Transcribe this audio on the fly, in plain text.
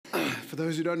For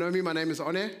those who don't know me, my name is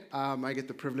One. I get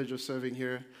the privilege of serving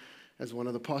here as one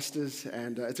of the pastors,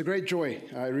 and it's a great joy.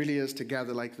 It really is to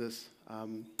gather like this,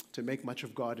 to make much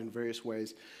of God in various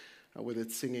ways, whether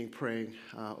it's singing, praying,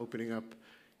 opening up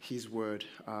His Word.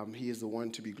 He is the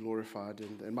one to be glorified,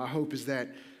 and my hope is that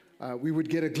we would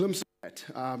get a glimpse of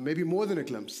that, maybe more than a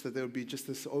glimpse, that there would be just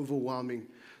this overwhelming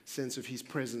sense of His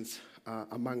presence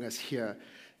among us here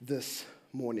this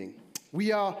morning.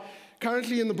 We are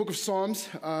currently in the book of Psalms.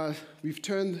 We've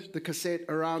turned the cassette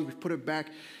around. We've put it back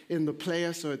in the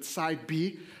player, so it's side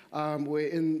B. We're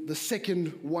in the second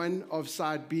one of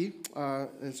side B.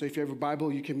 And so if you have a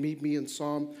Bible, you can meet me in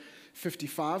Psalm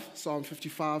 55. Psalm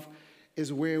 55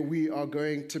 is where we are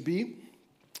going to be.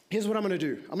 Here's what I'm going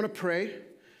to do. I'm going to pray,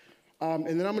 and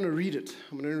then I'm going to read it.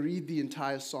 I'm going to read the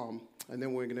entire psalm, and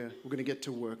then we're going to get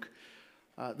to work.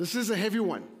 This is a heavy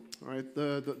one. All right,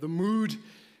 the mood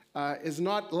is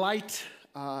not light,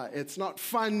 it's not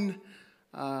fun.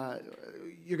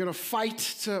 You're going to fight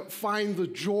to find the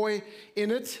joy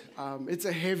in it. It's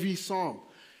a heavy psalm.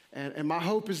 And my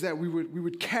hope is that we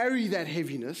would carry that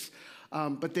heaviness,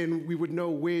 but then we would know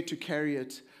where to carry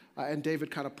it. And David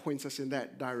kind of points us in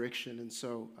that direction. And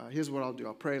so here's what I'll do.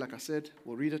 I'll pray, like I said.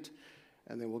 We'll read it,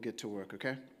 and then we'll get to work,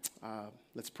 okay?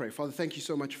 Let's pray. Father, thank you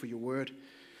so much for your word.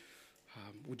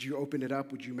 Would you open it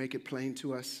up? Would you make it plain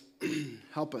to us?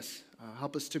 Help us.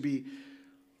 Help us to be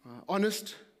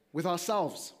honest with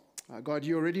ourselves. God,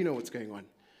 you already know what's going on.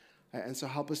 And so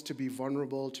help us to be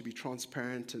vulnerable, to be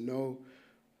transparent, to know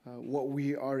what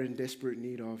we are in desperate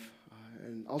need of.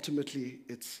 And ultimately,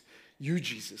 it's you,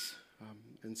 Jesus.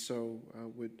 And so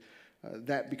would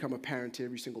that become apparent to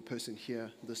every single person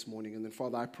here this morning. And then,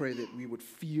 Father, I pray that we would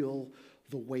feel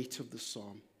the weight of the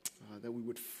psalm. That we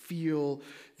would feel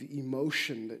the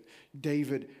emotion that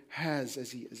David has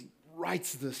as he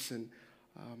writes this, and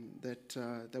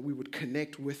that we would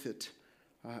connect with it,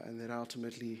 and that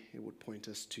ultimately it would point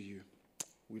us to you.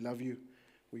 We love you.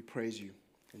 We praise you.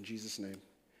 In Jesus' name,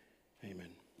 amen.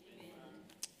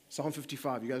 Psalm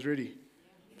 55. You guys ready?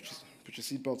 Put your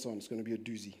seatbelts on. It's going to be a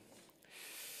doozy.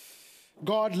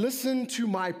 God, listen to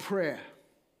my prayer,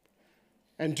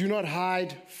 and do not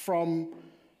hide from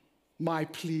my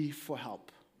plea for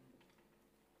help.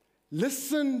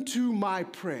 Listen to my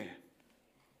prayer.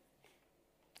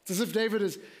 It's as if David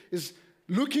is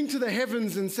looking to the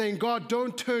heavens and saying, God,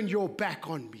 don't turn your back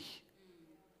on me.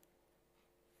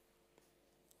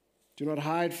 Do not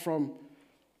hide from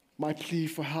my plea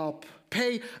for help.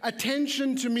 Pay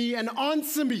attention to me and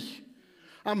answer me.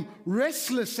 I'm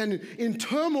restless and in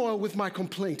turmoil with my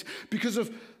complaint because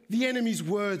of the enemy's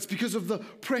words, because of the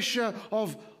pressure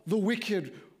of the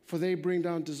wicked, for they bring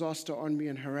down disaster on me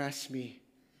and harass me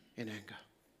in anger.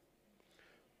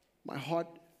 My heart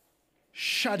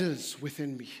shudders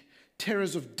within me.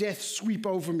 Terrors of death sweep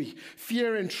over me.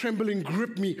 Fear and trembling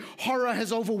grip me. Horror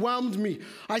has overwhelmed me.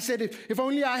 I said, if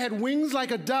only I had wings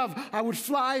like a dove, I would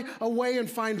fly away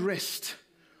and find rest.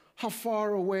 How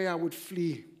far away I would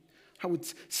flee. I would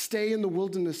stay in the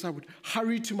wilderness. I would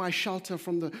hurry to my shelter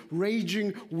from the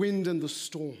raging wind and the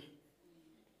storm.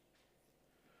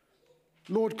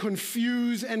 Lord,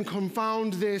 confuse and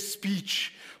confound their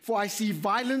speech, for I see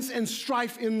violence and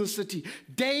strife in the city.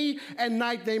 Day and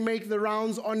night they make the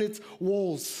rounds on its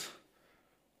walls.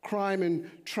 Crime and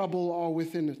trouble are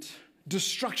within it.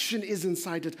 Destruction is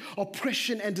inside it.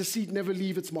 Oppression and deceit never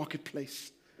leave its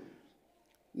marketplace.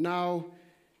 Now,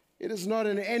 it is not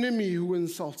an enemy who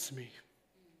insults me.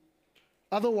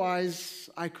 Otherwise,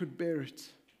 I could bear it.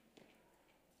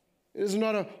 It is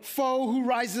not a foe who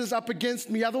rises up against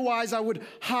me. Otherwise, I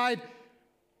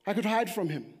could hide from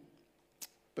him.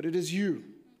 But it is you,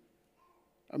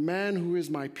 a man who is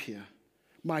my peer,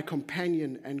 my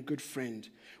companion and good friend.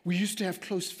 We used to have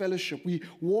close fellowship. We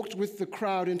walked with the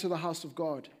crowd into the house of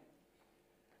God.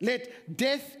 Let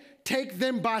death take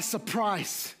them by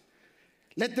surprise.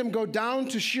 Let them go down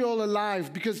to Sheol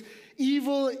alive, because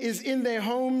evil is in their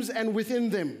homes and within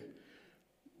them.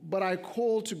 But I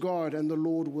call to God, and the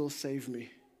Lord will save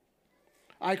me.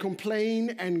 I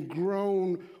complain and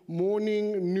groan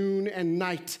morning, noon, and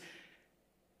night,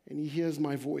 and He hears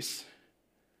my voice.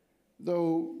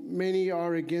 Though many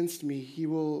are against me, He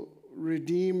will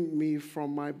redeem me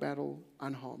from my battle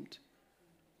unharmed.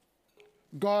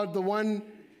 God, the one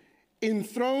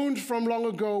enthroned from long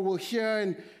ago, will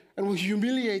hear and will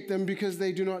humiliate them because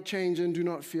they do not change and do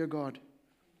not fear God.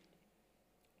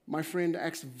 My friend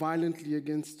acts violently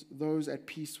against those at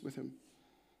peace with him.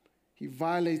 He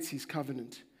violates his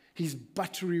covenant. His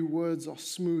buttery words are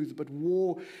smooth, but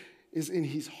war is in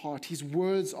his heart. His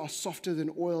words are softer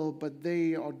than oil, but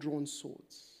they are drawn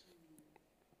swords.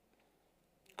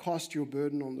 Cast your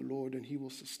burden on the Lord, and he will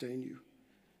sustain you.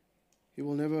 He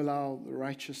will never allow the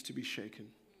righteous to be shaken.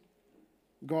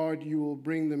 God, you will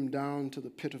bring them down to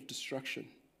the pit of destruction.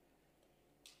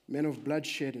 Men of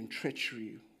bloodshed and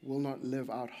treachery will not live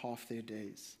out half their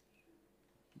days.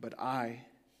 But I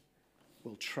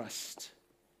will trust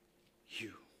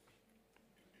you.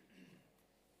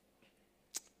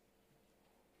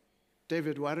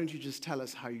 David, why don't you just tell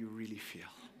us how you really feel?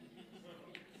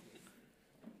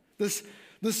 This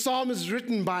psalm is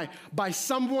written by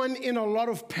someone in a lot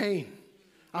of pain.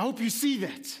 I hope you see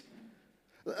that.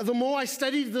 The more I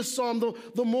studied this psalm,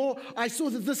 the more I saw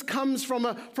that this comes from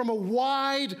a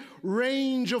wide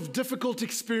range of difficult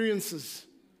experiences.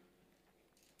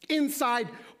 Inside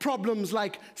problems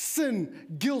like sin,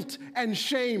 guilt, and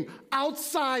shame.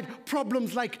 Outside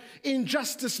problems like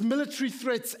injustice, military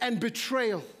threats, and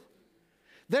betrayal.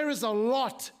 There is a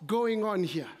lot going on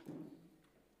here.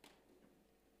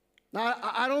 Now,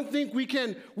 I don't think we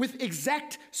can, with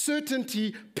exact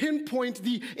certainty, pinpoint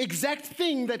the exact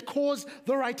thing that caused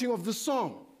the writing of the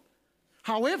psalm.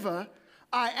 However,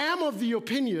 I am of the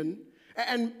opinion,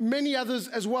 and many others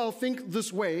as well think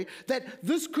this way, that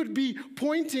this could be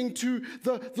pointing to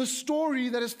the story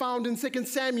that is found in 2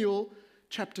 Samuel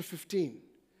chapter 15,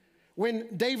 when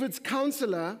David's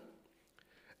counselor,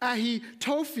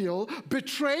 Ahithophel,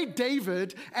 betrayed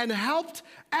David and helped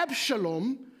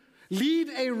Absalom lead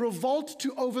a revolt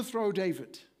to overthrow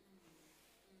David.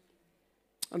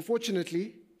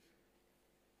 Unfortunately,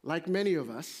 like many of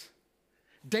us,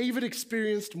 David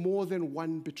experienced more than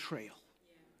one betrayal.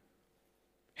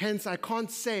 Hence, I can't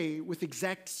say with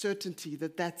exact certainty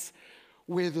that that's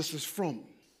where this is from.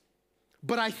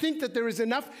 But I think that there is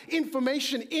enough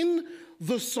information in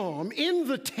the psalm, in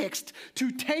the text, to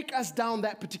take us down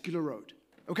that particular road.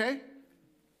 Okay?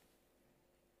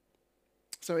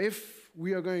 So if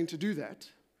we are going to do that,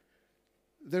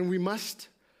 then we must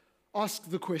ask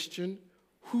the question,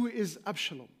 who is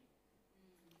Absalom?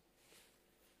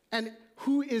 And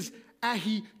who is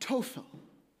Ahithophel?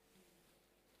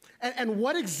 And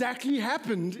what exactly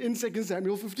happened in 2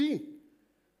 Samuel 15?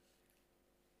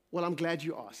 Well, I'm glad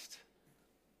you asked.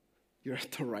 You're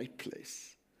at the right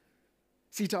place.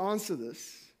 See, to answer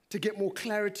this, to get more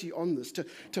clarity on this,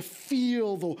 to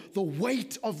feel the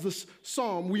weight of this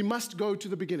psalm, we must go to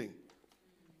the beginning.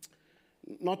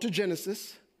 Not to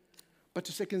Genesis, but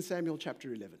to 2 Samuel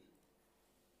chapter 11.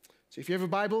 So if you have a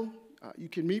Bible, you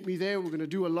can meet me there. We're going to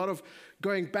do a lot of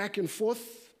going back and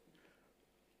forth.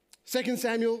 2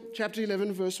 Samuel chapter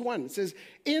 11, verse 1. It says,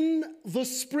 in the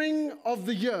spring of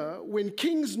the year, when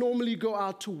kings normally go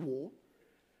out to war,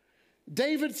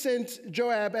 David sent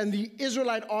Joab and the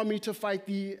Israelite army to fight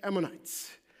the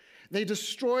Ammonites. They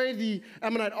destroyed the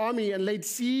Ammonite army and laid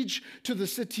siege to the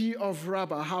city of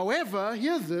Rabbah. However,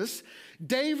 hear this,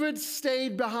 David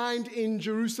stayed behind in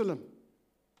Jerusalem.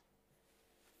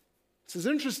 This is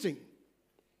interesting.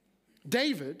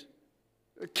 David,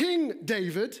 King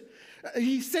David,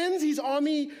 he sends his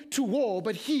army to war,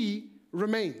 but he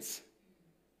remains.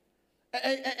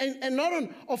 And not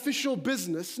on official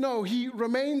business. No, he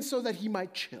remained so that he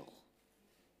might chill.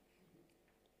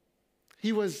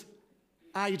 He was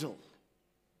idle.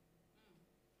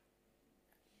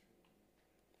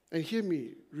 And hear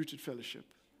me, Rooted Fellowship.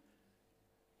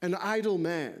 An idle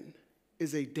man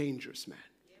is a dangerous man.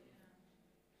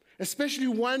 Especially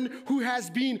one who has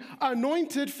been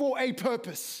anointed for a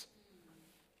purpose.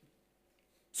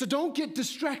 So don't get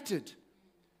distracted.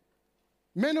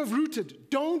 Men of Rooted,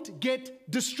 don't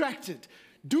get distracted.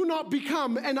 Do not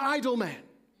become an idle man.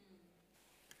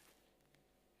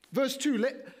 Verse 2,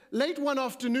 late one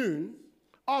afternoon,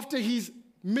 after his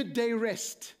midday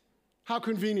rest, how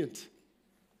convenient,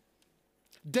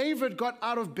 David got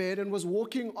out of bed and was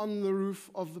walking on the roof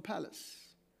of the palace.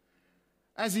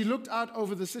 As he looked out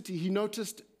over the city, he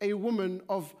noticed a woman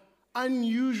of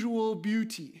unusual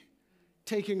beauty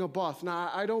taking a bath.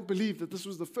 Now, I don't believe that this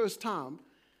was the first time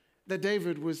that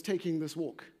David was taking this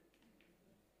walk.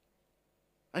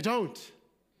 I don't.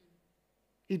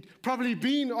 He'd probably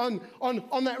been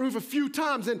on that roof a few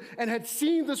times and had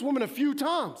seen this woman a few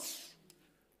times.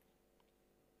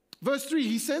 Verse 3,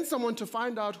 he sent someone to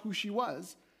find out who she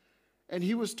was, and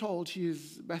he was told she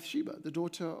is Bathsheba, the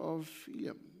daughter of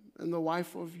Eliam, and the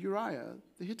wife of Uriah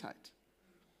the Hittite.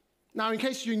 Now, in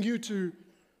case you're new to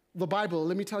the Bible,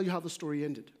 let me tell you how the story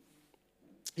ended.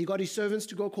 He got his servants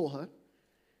to go call her.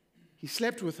 He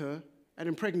slept with her and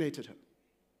impregnated her.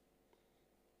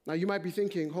 Now, you might be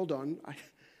thinking, hold on,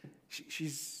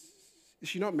 is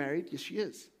she not married? Yes, she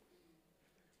is.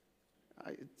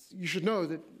 You should know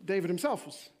that David himself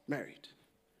was married.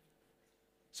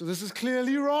 So this is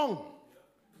clearly wrong.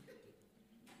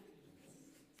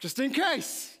 just in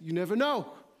case. You never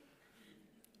know.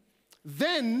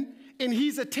 Then, in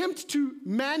his attempt to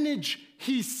manage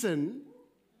his sin,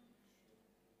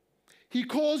 he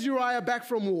calls Uriah back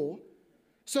from war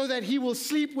so that he will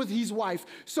sleep with his wife,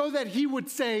 so that he would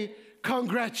say,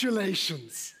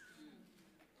 congratulations.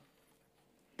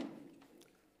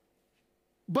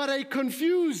 But a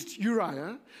confused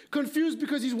Uriah, confused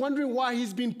because he's wondering why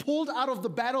he's been pulled out of the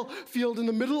battlefield in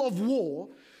the middle of war,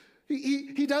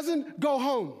 he doesn't go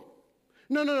home.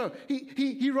 No.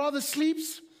 He rather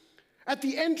sleeps at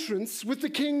the entrance with the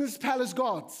king's palace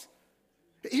guards.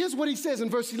 Here's what he says in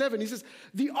verse 11. He says,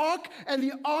 the ark and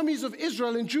the armies of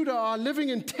Israel and Judah are living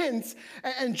in tents,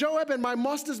 and Joab and my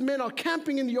master's men are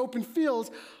camping in the open fields.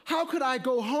 How could I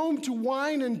go home to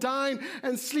wine and dine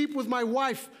and sleep with my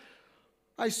wife?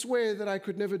 I swear that I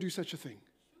could never do such a thing.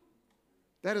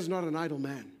 That is not an idle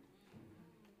man.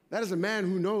 That is a man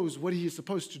who knows what he is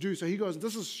supposed to do. So he goes,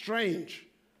 this is strange.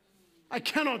 I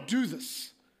cannot do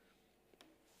this.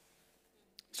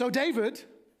 So David,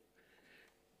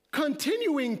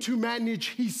 continuing to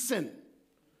manage his sin,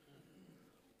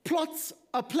 plots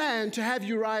a plan to have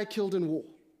Uriah killed in war.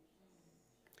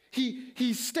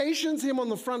 He stations him on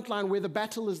the front line where the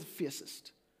battle is the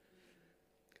fiercest.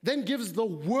 Then gives the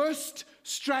worst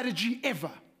strategy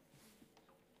ever,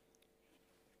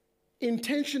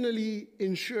 intentionally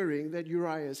ensuring that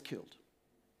Uriah is killed.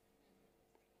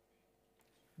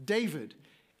 David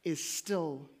is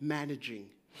still managing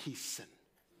his sin.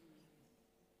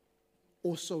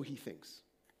 Or so he thinks.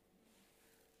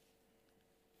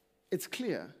 It's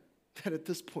clear that at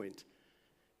this point,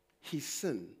 his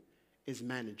sin is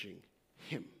managing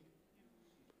him.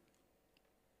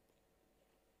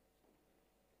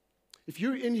 If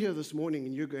you're in here this morning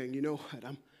and you're going, you know what,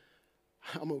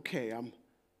 I'm okay,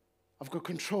 I've got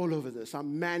control over this,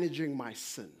 I'm managing my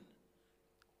sin.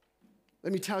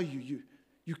 Let me tell you,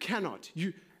 you cannot.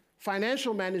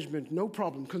 Financial management, no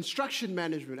problem. Construction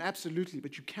management, absolutely,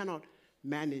 but you cannot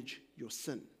manage your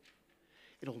sin.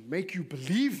 It'll make you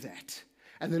believe that,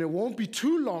 and then it won't be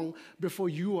too long before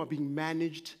you are being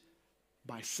managed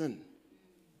by sin.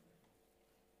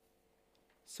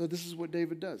 So this is what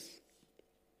David does.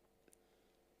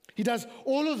 He does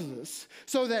all of this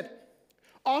so that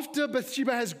after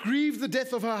Bathsheba has grieved the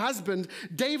death of her husband,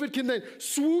 David can then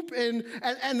swoop in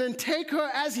and then take her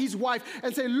as his wife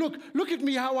and say, look at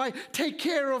me, how I take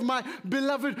care of my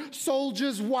beloved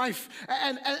soldier's wife.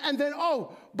 And then,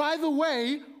 oh, by the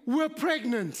way, we're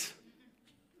pregnant.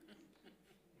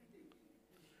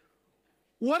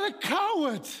 What a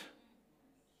coward.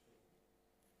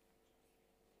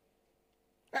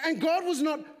 And God was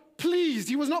not pleased.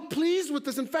 He was not pleased with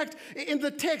this. In fact, in the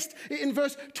text, in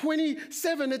verse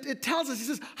 27, it tells us, he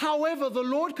says, however, the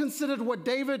Lord considered what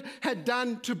David had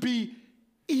done to be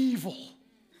evil.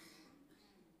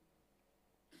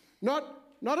 Not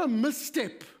a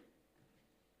misstep,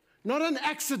 not an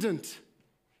accident,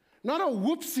 not a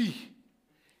whoopsie,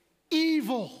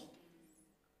 evil.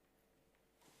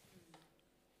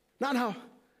 Now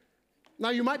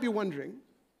you might be wondering,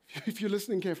 if you're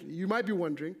listening carefully, you might be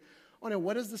wondering, oh no,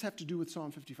 what does this have to do with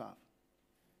Psalm 55?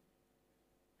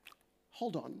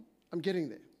 Hold on, I'm getting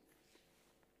there.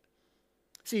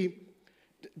 See,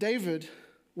 David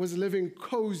was living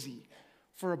cozy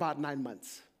for about 9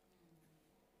 months.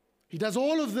 He does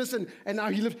all of this, and now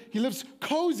he lives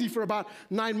cozy for about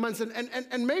 9 months,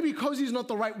 and maybe cozy is not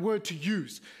the right word to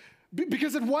use,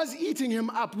 because it was eating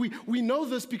him up. We know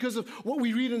this because of what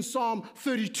we read in Psalm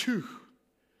 32.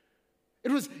 It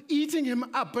was eating him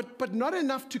up, but not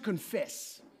enough to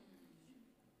confess.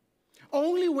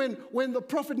 Only when the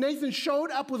prophet Nathan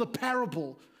showed up with a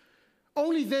parable,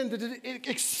 only then did it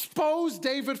expose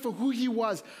David for who he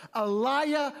was, a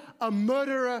liar, a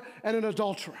murderer, and an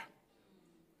adulterer.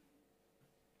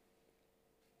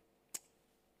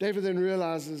 David then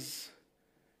realizes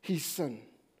his sin.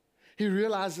 He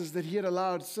realizes that he had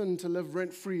allowed sin to live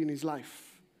rent-free in his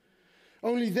life.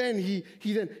 Only then he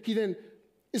then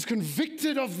is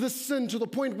convicted of this sin to the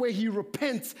point where he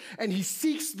repents and he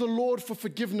seeks the Lord for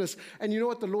forgiveness. And you know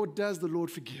what the Lord does? The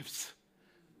Lord forgives.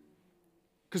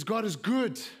 Because God is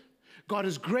good. God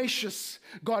is gracious.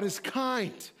 God is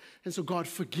kind. And so God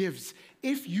forgives.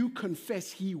 If you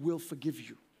confess, he will forgive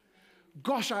you.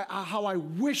 Gosh, how I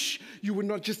wish you would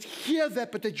not just hear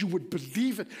that, but that you would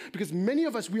believe it. Because many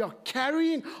of us, we are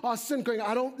carrying our sin going,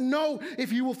 I don't know if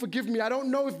he will forgive me. I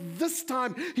don't know if this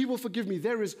time he will forgive me.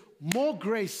 There is more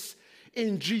grace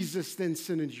in Jesus than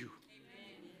sin in you.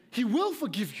 Amen. He will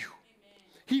forgive you. Amen.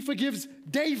 He forgives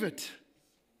David.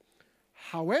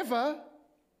 However,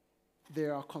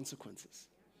 there are consequences.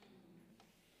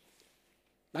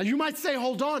 Now you might say,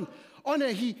 hold on. honor,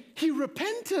 he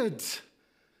repented.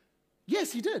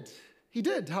 Yes, he did. He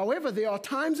did. However, there are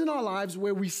times in our lives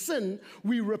where we sin,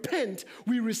 we repent,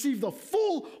 we receive the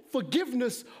full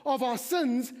forgiveness of our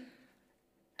sins,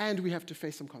 and we have to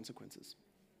face some consequences.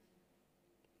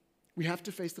 We have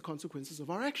to face the consequences of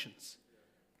our actions.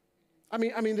 I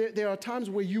mean, there are times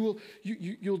where you'll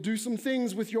do some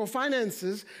things with your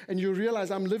finances and you'll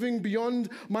realize I'm living beyond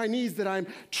my needs, that I'm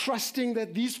trusting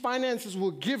that these finances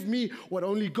will give me what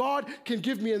only God can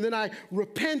give me. And then I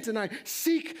repent and I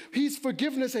seek His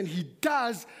forgiveness, and He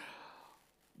does,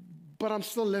 but I'm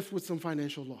still left with some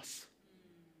financial loss.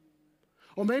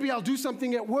 Or maybe I'll do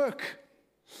something at work.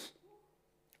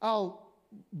 I'll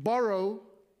borrow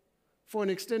for an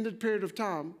extended period of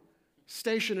time,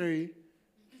 stationery,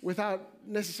 without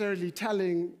necessarily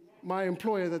telling my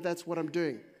employer that that's what I'm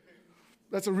doing.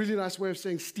 That's a really nice way of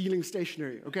saying stealing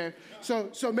stationery, okay? So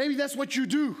maybe that's what you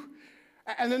do.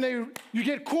 And then you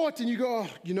get caught and you go, oh,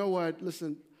 you know what,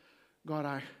 listen, God,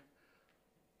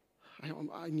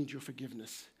 I need your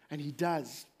forgiveness. And He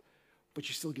does, but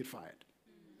you still get fired.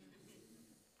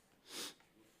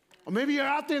 Or maybe you're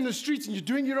out there in the streets and you're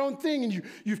doing your own thing, and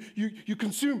you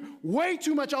consume way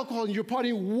too much alcohol and you're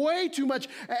partying way too much,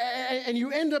 and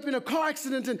you end up in a car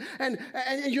accident, and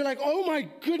you're like, oh my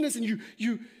goodness, and you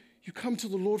come to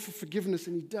the Lord for forgiveness,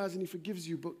 and He does, and He forgives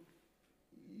you, but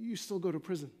you still go to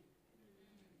prison.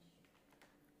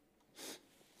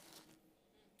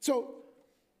 So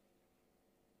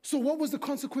what was the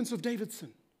consequence of David's sin?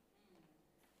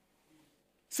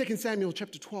 2 Samuel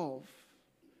chapter 12.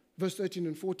 Verse 13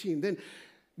 and 14.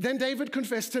 Then David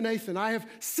confessed to Nathan, I have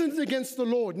sinned against the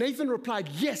Lord. Nathan replied,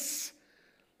 yes,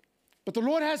 but the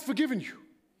Lord has forgiven you,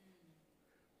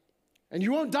 and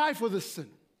you won't die for this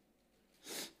sin.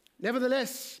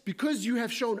 Nevertheless, because you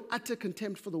have shown utter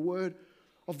contempt for the word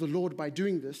of the Lord by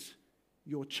doing this,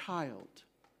 your child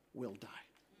will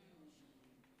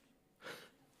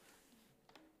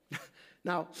die.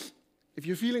 Now, if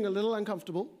you're feeling a little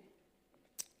uncomfortable,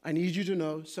 I need you to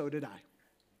know, so did I.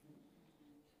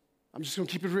 I'm just going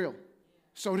to keep it real.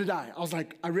 So did I.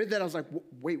 I read that, I was like,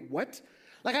 wait, what?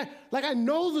 Like I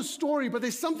know the story, but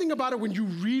there's something about it when you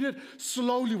read it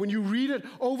slowly, when you read it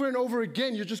over and over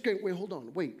again, you're just going, wait, hold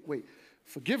on, wait.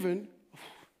 Forgiven,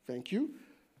 thank you.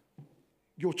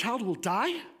 Your child will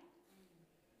die?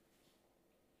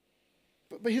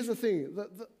 But here's the thing,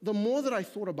 the more that I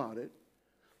thought about it,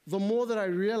 the more that I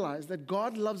realized that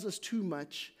God loves us too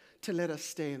much to let us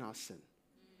stay in our sin.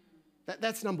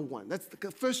 That's number one. That's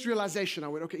the first realization. I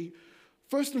went, okay,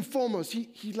 first and foremost,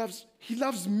 he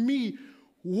loves me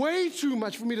way too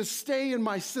much for me to stay in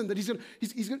my sin, that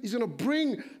he's gonna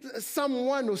bring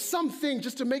someone or something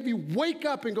just to make me wake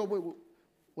up and go, wait,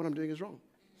 what I'm doing is wrong.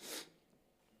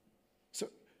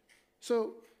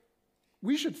 So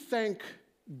we should thank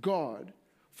God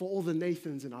for all the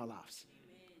Nathans in our lives.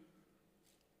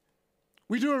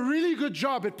 We do a really good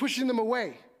job at pushing them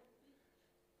away.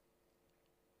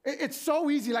 It's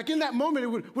so easy. Like in that moment, it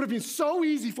would have been so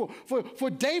easy for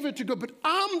David to go, but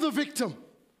I'm the victim.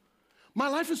 My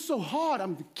life is so hard.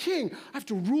 I'm the king. I have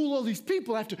to rule all these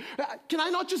people. Can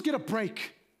I not just get a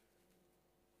break?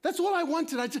 That's all I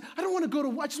wanted. I don't want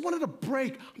to I just wanted a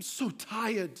break. I'm so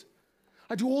tired.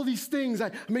 I do all these things.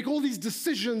 I make all these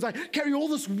decisions. I carry all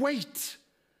this weight.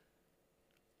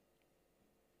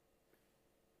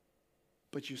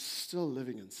 But you're still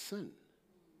living in sin.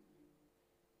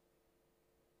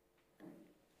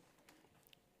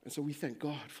 And so we thank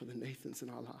God for the Nathans in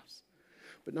our lives.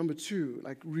 But number two,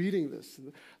 like reading this,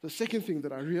 the second thing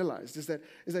that I realized is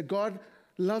that God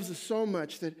loves us so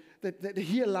much that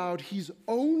He allowed His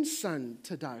own Son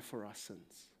to die for our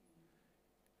sins.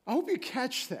 I hope you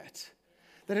catch that.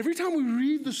 That every time we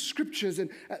read the scriptures, and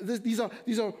these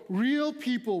are real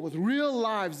people with real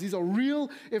lives, these are real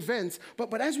events,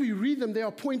 but as we read them, they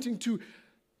are pointing to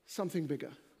something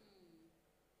bigger.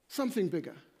 Something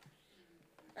bigger.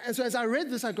 And so as I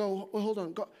read this, I go, well, hold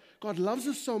on. God loves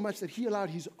us so much that He allowed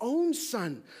His own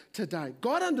Son to die.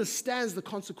 God understands the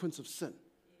consequence of sin.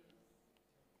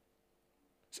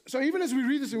 So even as we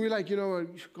read this and we're like,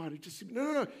 God,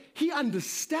 no. He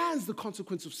understands the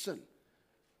consequence of sin.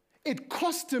 It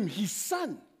cost Him His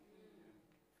Son.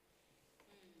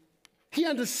 He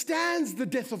understands the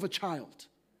death of a child.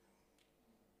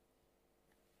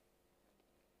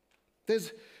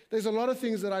 There's a lot of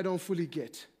things that I don't fully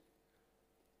get.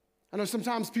 I know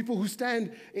sometimes people who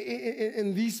stand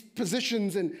in these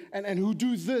positions and who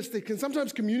do this, they can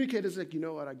sometimes communicate as like, you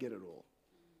know what, I get it all.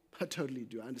 I totally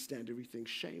do. I understand everything.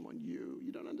 Shame on you.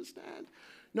 You don't understand.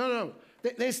 No.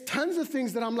 There's tons of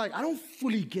things that I'm like, I don't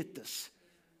fully get this.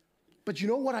 But you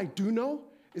know what I do know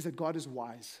is that God is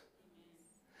wise.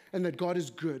 and that God is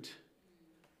good,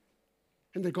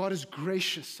 and that God is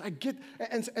gracious. I get,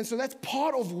 and so that's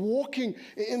part of walking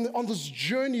on this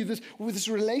journey, with this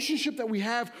relationship that we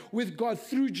have with God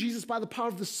through Jesus by the power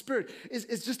of the Spirit,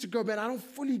 is just to go, man, I don't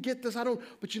fully get this,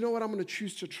 but you know what, I'm going to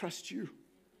choose to trust you.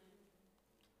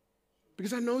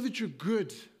 Because I know that you're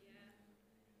good,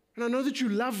 and I know that you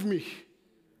love me.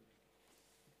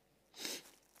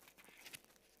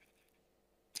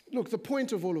 Look, the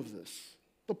point of all of this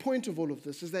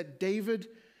is that David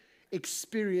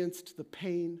experienced the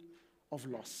pain of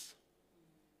loss.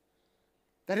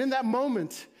 That in that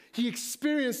moment, he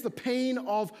experienced the pain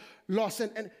of loss.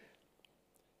 And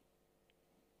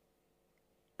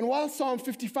while Psalm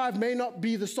 55 may not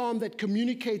be the psalm that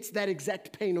communicates that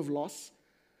exact pain of loss,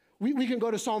 we can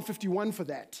go to Psalm 51 for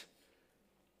that.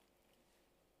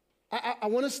 I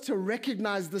want us to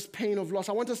recognize this pain of loss.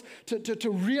 I want us to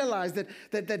realize that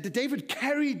David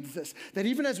carried this, that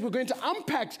even as we're going to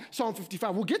unpack Psalm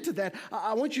 55, we'll get to that.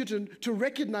 I want you to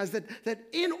recognize that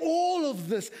in all of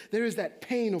this, there is that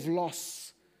pain of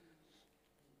loss.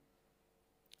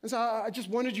 And so I just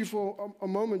wanted you for a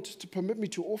moment to permit me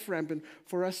to off-ramp and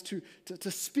for us to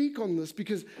speak on this,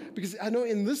 because I know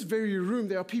in this very room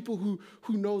there are people who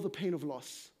know the pain of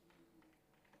loss.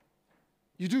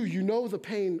 You know the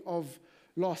pain of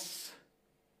loss,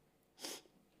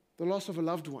 the loss of a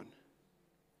loved one,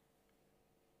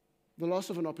 the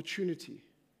loss of an opportunity,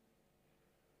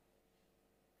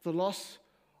 the loss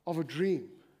of a dream.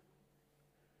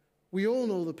 We all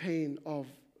know the pain of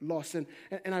loss, and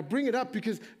I bring it up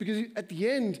because at the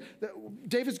end,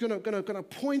 David's going to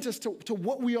point us to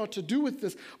what we are to do with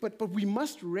this, but we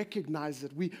must recognize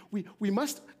it. We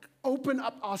must open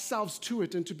up ourselves to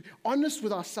it and to be honest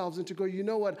with ourselves and to go, you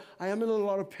know what, I am in a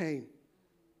lot of pain.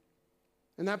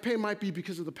 And that pain might be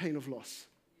because of the pain of loss.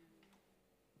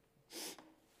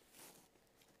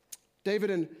 David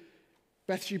and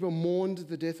Bathsheba mourned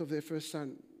the death of their first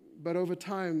son, but over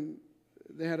time,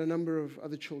 they had a number of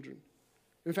other children.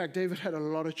 In fact, David had a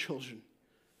lot of children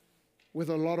with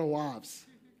a lot of wives.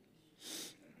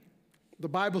 The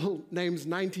Bible names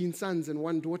 19 sons and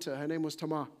one daughter. Her name was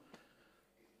Tamar.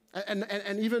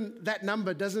 And even that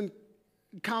number doesn't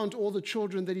count all the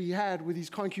children that he had with his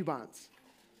concubines.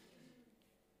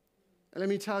 And let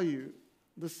me tell you,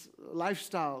 this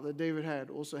lifestyle that David had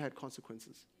also had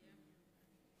consequences.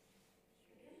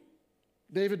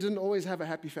 David didn't always have a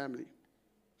happy family.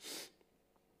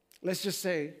 Let's just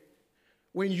say,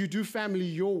 when you do family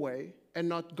your way and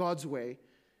not God's way,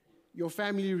 your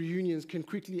family reunions can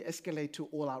quickly escalate to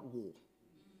all-out war.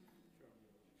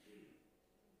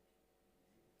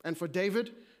 And for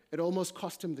David, it almost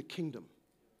cost him the kingdom.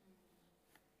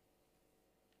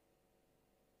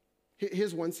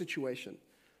 Here's one situation.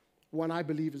 One I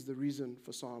believe is the reason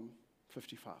for Psalm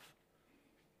 55.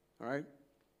 All right?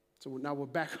 So now we're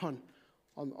back on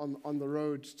the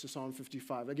road to Psalm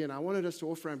 55. Again, I wanted us to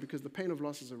off-ramp because the pain of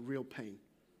loss is a real pain.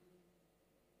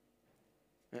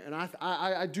 And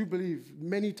I do believe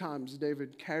many times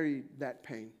David carried that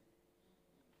pain.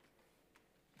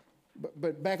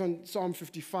 But back on Psalm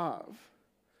 55,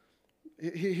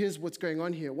 here's what's going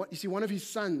on here. You see, one of his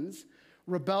sons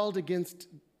rebelled against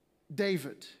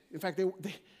David. In fact,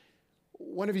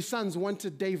 one of his sons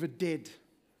wanted David dead.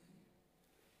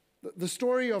 The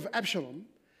story of Absalom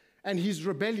and his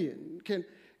rebellion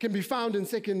can be found in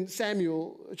 2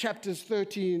 Samuel chapters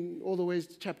 13 all the way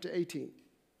to chapter 18.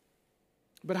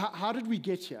 But how did we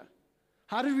get here?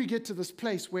 How did we get to this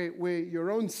place where your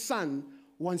own son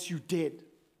wants you dead?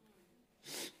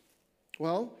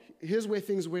 Well, here's where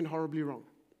things went horribly wrong.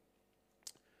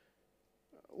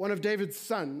 One of David's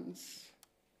sons,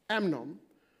 Amnon,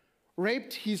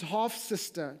 raped his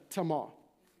half-sister Tamar.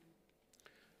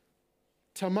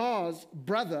 Tamar's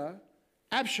brother,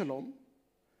 Absalom,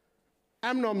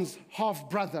 Amnon's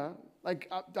half-brother,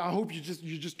 like I hope you're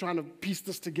just trying to piece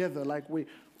this together, like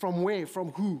from where,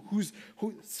 from who, who's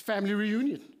family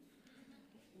reunion.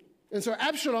 And so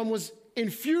Absalom was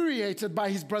infuriated by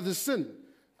his brother's sin.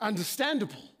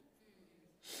 Understandable.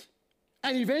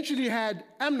 And eventually had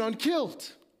Amnon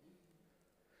killed.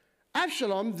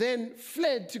 Absalom then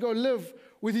fled to go live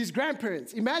with his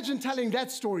grandparents. Imagine telling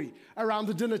that story around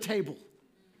the dinner table.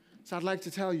 So I'd like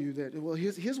to tell you that, well,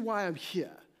 here's why I'm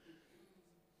here.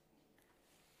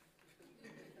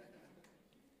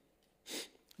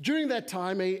 During that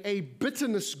time, a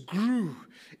bitterness grew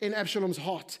in Absalom's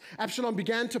heart. Absalom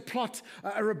began to plot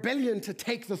a rebellion to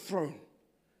take the throne.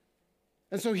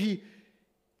 And so he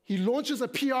launches a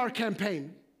PR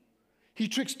campaign. He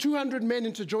tricks 200 men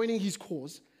into joining his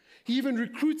cause. He even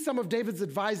recruits some of David's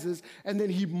advisors, and then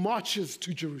he marches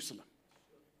to Jerusalem.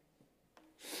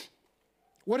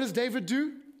 What does David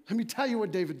do? Let me tell you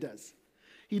what David does.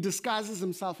 He disguises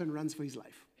himself and runs for his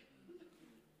life.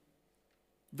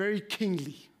 Very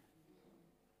kingly.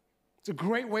 It's a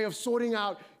great way of sorting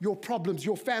out your problems,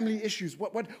 your family issues.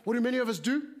 What do many of us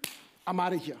do? I'm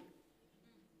out of here.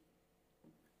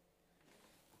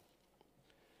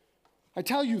 I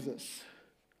tell you this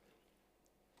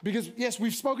because, yes,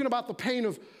 we've spoken about the pain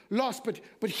of loss, but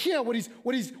here what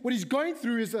he's going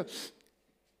through is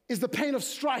the pain of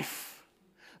strife,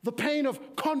 the pain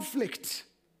of conflict.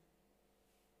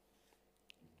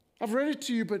 I've read it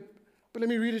to you, but let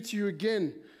me read it to you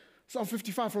again. Psalm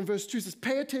 55 from verse 2 says,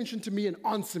 "Pay attention to me and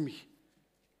answer me.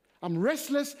 I'm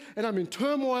restless and I'm in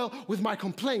turmoil with my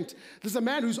complaint." There's a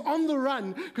man who's on the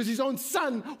run because his own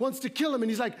son wants to kill him, and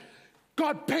he's like,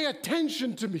 "God, pay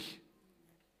attention to me."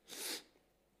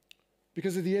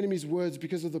 Because of the enemy's words,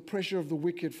 because of the pressure of the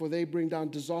wicked, for they bring down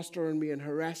disaster on me and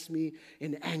harass me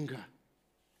in anger.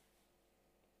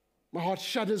 My heart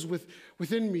shudders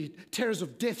within me. Terrors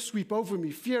of death sweep over me.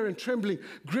 Fear and trembling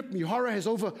grip me. Horror has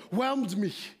overwhelmed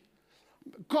me.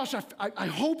 Gosh, I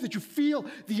hope that you feel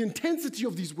the intensity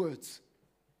of these words.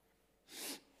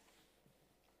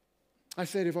 I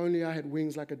said, if only I had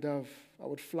wings like a dove, I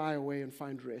would fly away and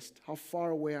find rest. How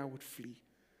far away I would flee.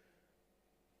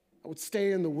 I would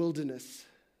stay in the wilderness.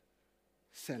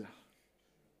 Selah.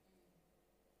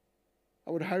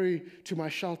 I would hurry to my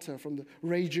shelter from the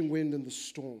raging wind and the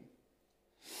storm.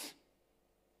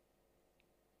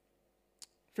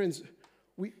 Friends,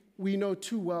 we know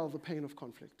too well the pain of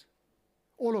conflict.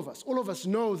 All of us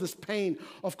know this pain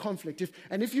of conflict.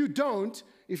 If you don't,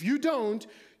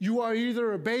 you are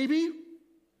either a baby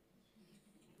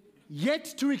yet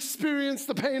to experience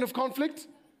the pain of conflict,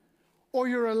 or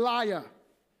you're a liar.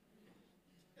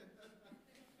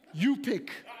 You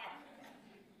pick.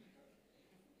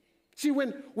 See,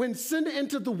 when sin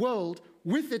entered the world,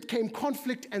 with it came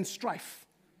conflict and strife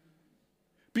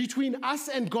between us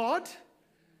and God,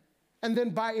 and then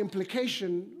by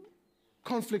implication,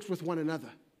 conflict with one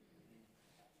another.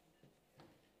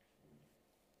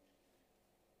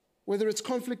 Whether it's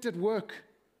conflict at work.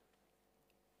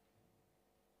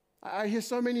 I hear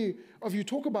so many of you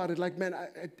talk about it like, man,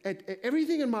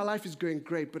 everything in my life is going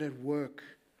great, but at work,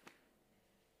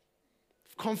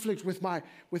 conflict with my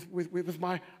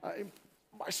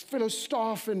fellow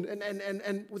staff and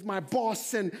with my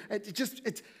boss, and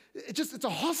it's a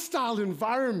hostile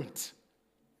environment.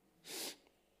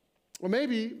 Or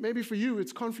maybe for you,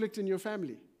 it's conflict in your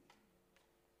family.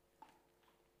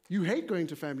 You hate going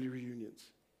to family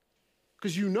reunions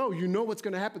because you know what's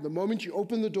going to happen. The moment you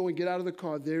open the door and get out of the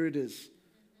car, there it is.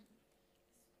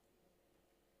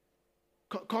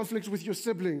 Conflict with your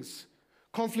siblings,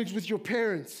 conflict with your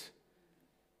parents.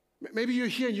 Maybe you're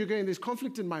here and you're going, there's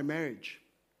conflict in my marriage.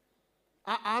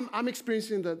 I'm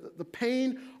experiencing the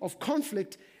pain of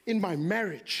conflict in my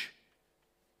marriage.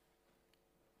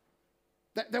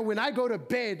 That when I go to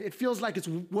bed, it feels like it's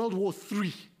World War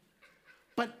III,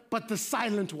 but the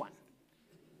silent one.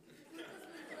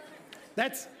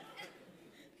 It's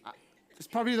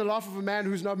probably the laugh of a man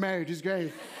who's not married. He's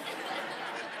going,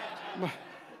 I'm going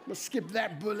to skip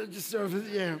that bullet just over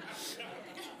there.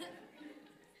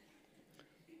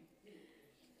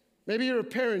 Maybe you're a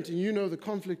parent and you know the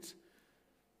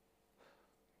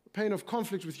pain of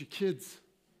conflict with your kids.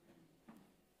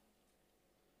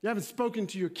 You haven't spoken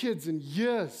to your kids in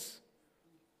years.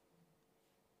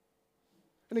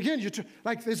 And again,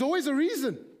 there's always a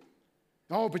reason.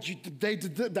 Oh, but they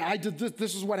did this, I did this,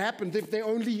 this is what happened.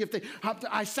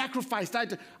 I sacrificed. I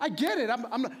get it.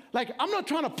 I'm not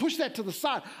trying to push that to the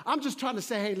side. I'm just trying to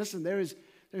say, hey, listen, there's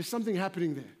something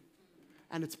happening there.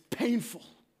 And it's painful.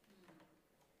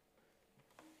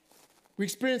 We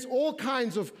experience all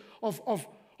kinds of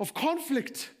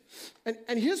conflict.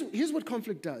 And here's what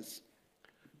conflict does.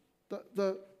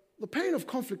 The pain of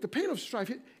conflict, the pain of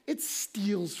strife, it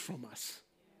steals from us.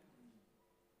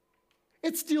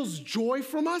 It steals joy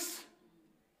from us.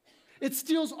 It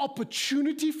steals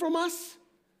opportunity from us.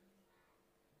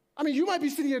 I mean, you might be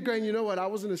sitting here going, you know what, I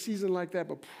was in a season like that,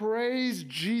 but praise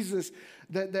Jesus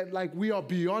that like we are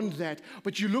beyond that.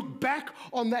 But you look back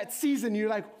on that season, you're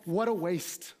like, what a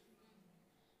waste.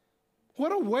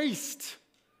 What a waste.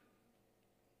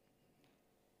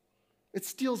 It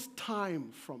steals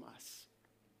time from us.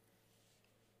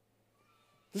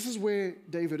 This is where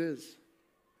David is.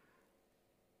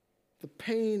 The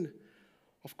pain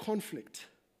of conflict.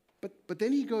 But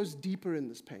then he goes deeper in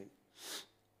this pain.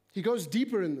 He goes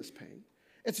deeper in this pain.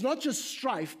 It's not just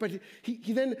strife, but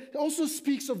he then also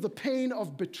speaks of the pain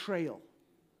of betrayal.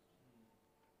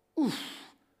 Oof,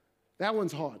 that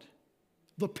one's hard.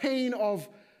 The pain of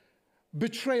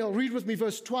betrayal. Read with me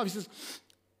verse 12. He says,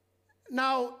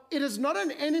 Now, it is not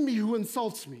an enemy who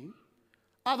insults me,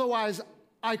 otherwise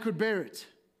I could bear it.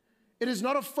 It is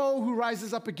not a foe who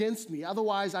rises up against me,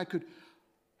 otherwise I could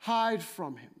hide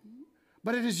from him.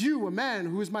 But it is you, a man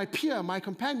who is my peer, my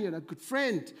companion, a good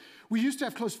friend. We used to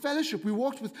have close fellowship. We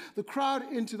walked with the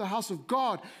crowd into the house of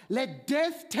God. Let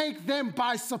death take them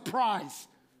by surprise.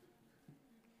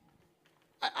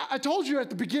 I told you at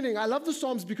the beginning, I love the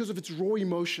Psalms because of its raw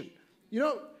emotion. You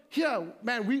know, here,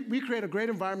 man, we create a great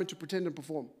environment to pretend and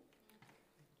perform.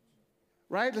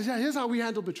 Right? Here's how we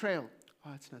handle betrayal.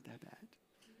 Oh, it's not that bad.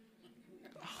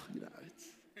 Oh, you know,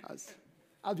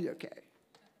 I'll be okay.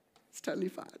 It's totally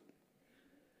fine.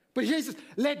 But here he says,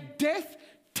 let death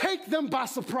take them by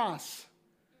surprise.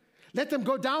 Let them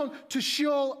go down to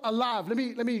Sheol alive. Let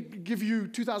me give you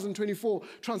 2024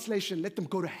 translation. Let them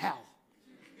go to hell.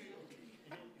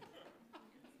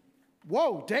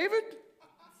 Whoa, David?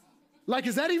 Like,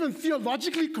 is that even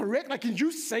theologically correct? Like, can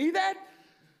you say that?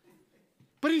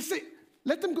 But he said,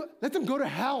 let them go to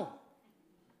hell.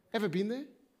 Ever been there?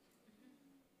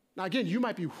 Now, again, you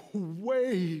might be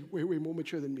way, way, way more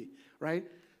mature than me, right?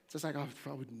 It's just like,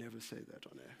 I would never say that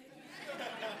on air.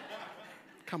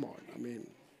 Come on,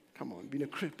 come on. Been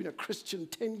a Christian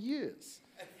 10 years.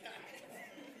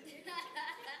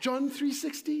 John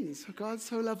 3:16, so God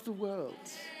so loved the world.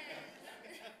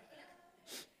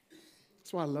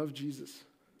 That's why I love Jesus.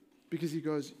 Because he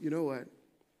goes, you know what?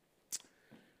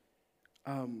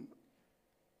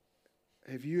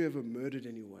 Have you ever murdered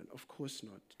anyone? Of course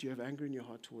not. Do you have anger in your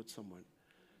heart towards someone?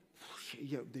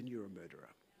 Yeah, then you're a murderer.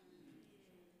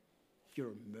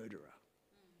 You're a murderer.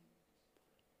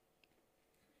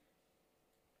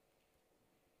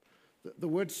 The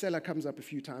word seller comes up a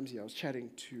few times here. I was chatting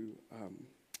to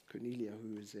Cornelia,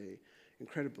 who is an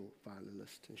incredible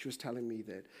violinist, and she was telling me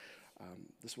that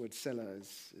this word seller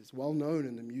is well known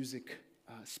in the music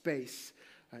space.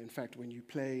 In fact, when you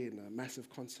play in a massive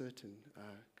concert, and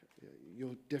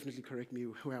you'll definitely correct me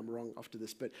where I'm wrong after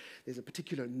this, but there's a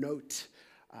particular note,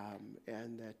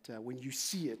 and that when you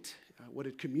see it, what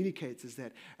it communicates is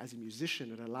that as a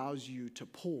musician, it allows you to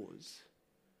pause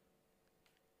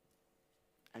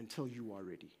until you are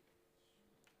ready.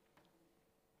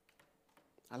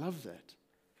 I love that.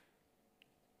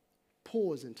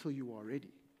 Pause until you are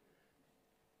ready.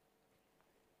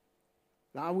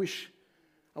 Now, I wish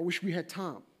we had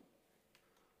time.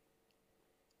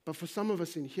 But for some of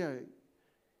us in here,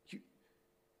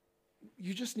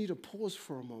 you just need to pause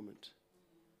for a moment.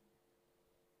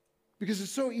 Because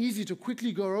it's so easy to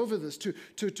quickly go over this,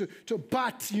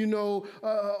 but, you know,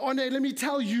 One, let me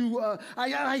tell you,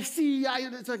 I see,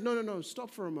 it's like, no,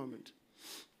 stop for a moment.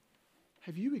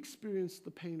 Have you experienced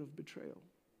the pain of betrayal?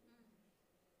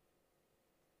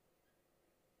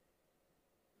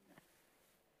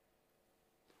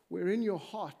 Where in your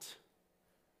heart,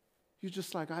 you're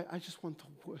just like, I just want the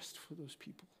worst for those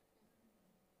people.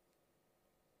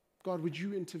 God, would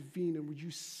you intervene and would you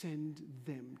send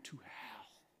them to hell?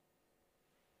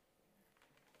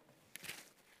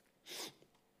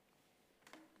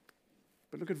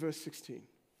 But look at verse 16.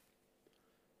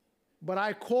 But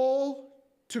I call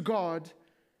to God,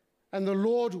 and the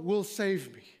Lord will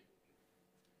save me.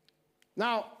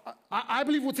 Now, I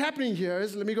believe what's happening here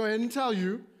is, let me go ahead and tell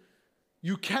you,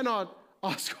 you cannot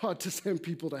ask God to send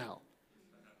people to hell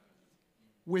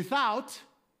without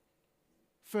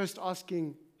first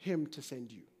asking him to send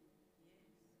you.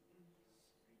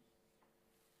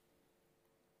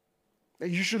 Now,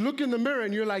 you should look in the mirror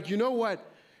and you're like, you know what?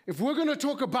 If we're going to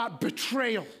talk about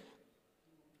betrayal,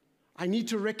 I need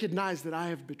to recognize that I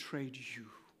have betrayed you.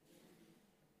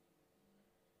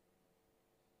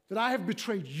 That I have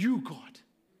betrayed you, God.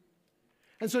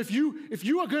 And so if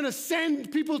you are going to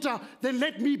send people to hell, then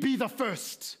let me be the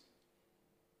first.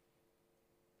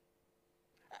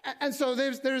 And so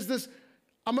there's this,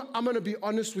 I'm going to be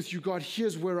honest with you, God.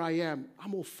 Here's where I am.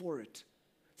 I'm all for it.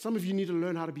 Some of you need to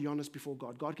learn how to be honest before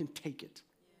God. God can take it.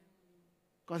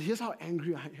 God, here's how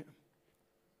angry I am.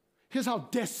 Here's how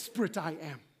desperate I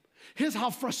am. Here's how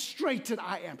frustrated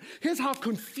I am. Here's how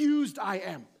confused I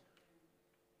am.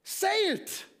 Say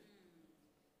it.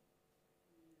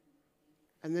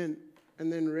 And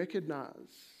then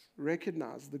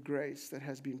recognize the grace that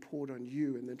has been poured on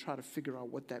you, and then try to figure out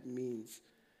what that means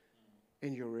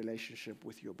in your relationship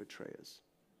with your betrayers.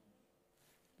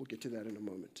 We'll get to that in a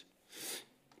moment.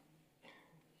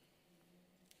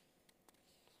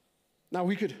 Now,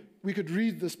 we could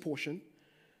read this portion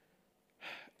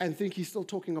and think he's still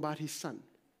talking about his son,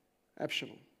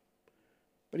 Absalom.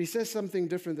 But he says something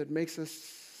different that makes us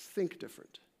think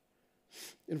different.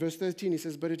 In verse 13, he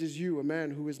says, but it is you, a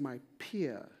man who is my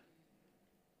peer,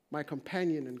 my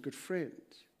companion and good friend.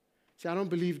 See, I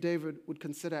don't believe David would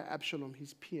consider Absalom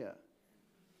his peer.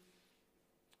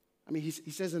 I mean, he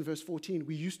says in verse 14,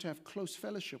 we used to have close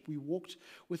fellowship. We walked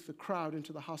with the crowd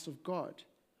into the house of God.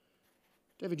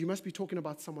 David, you must be talking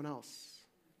about someone else,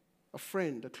 a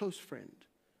friend, a close friend.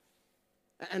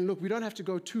 And look, we don't have to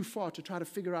go too far to try to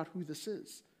figure out who this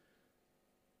is.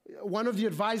 One of the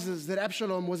advisors that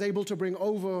Absalom was able to bring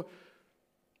over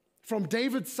from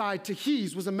David's side to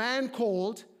his was a man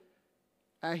called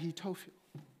Ahithophel.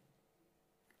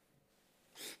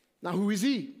 Now, who is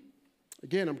he?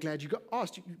 Again, I'm glad you got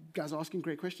asked. You guys are asking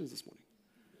great questions this morning.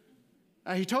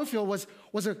 Ahithophel was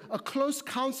a close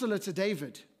counselor to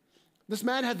David. This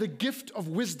man had the gift of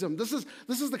wisdom. This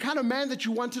is the kind of man that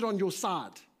you wanted on your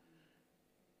side.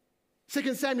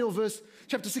 2 Samuel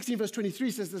chapter 16, verse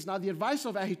 23 says this, now the advice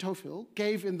of Ahithophel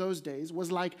gave in those days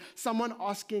was like someone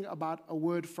asking about a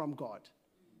word from God.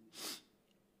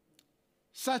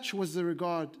 Such was the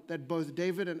regard that both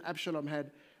David and Absalom had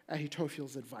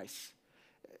Ahithophel's advice.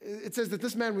 It says that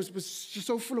this man was just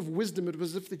so full of wisdom, it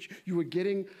was as if that you were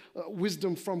getting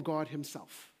wisdom from God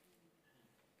himself.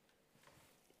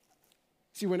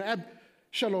 See, when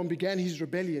Absalom began his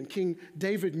rebellion, King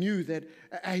David knew that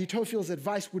Ahithophel's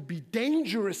advice would be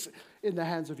dangerous in the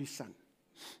hands of his son.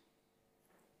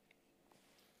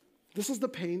 This is the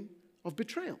pain of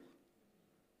betrayal.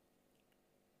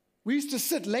 We used to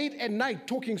sit late at night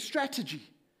talking strategy.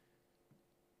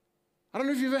 I don't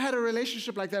know if you've ever had a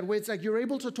relationship like that where it's like you're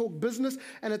able to talk business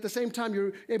and at the same time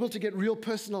you're able to get real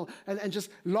personal and just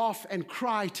laugh and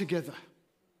cry together.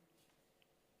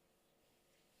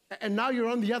 And now you're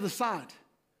on the other side.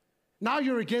 Now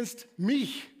you're against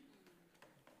me.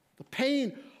 The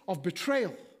pain of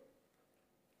betrayal.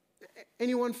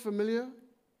 Anyone familiar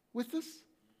with this?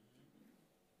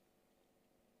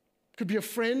 Could be a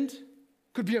friend,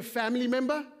 could be a family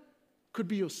member, could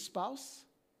be your spouse.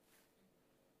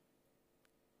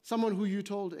 Someone who you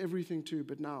told everything to,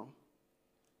 but now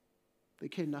they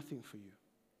care nothing for you.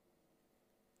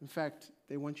 In fact,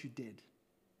 they want you dead.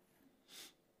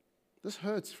 This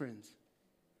hurts, friends.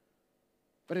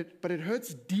 But it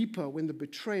hurts deeper when the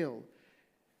betrayal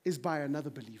is by another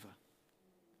believer,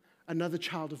 another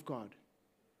child of God,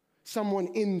 someone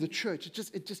in the church. It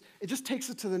just takes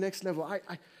it to the next level.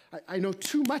 I know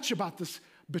too much about this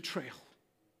betrayal,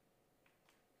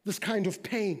 this kind of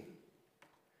pain.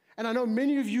 And I know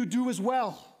many of you do as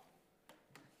well.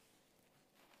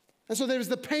 And so there is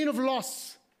the pain of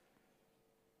loss.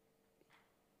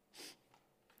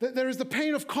 There is the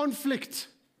pain of conflict.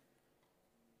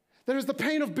 There is the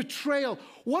pain of betrayal.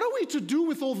 What are we to do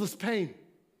with all this pain?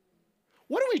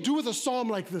 What do we do with a psalm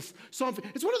like this?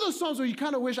 It's one of those psalms where you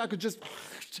kind of wish I could just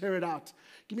tear it out.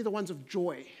 Give me the ones of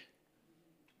joy.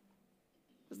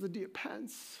 As the deer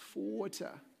pants for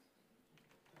water.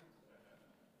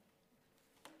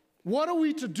 What are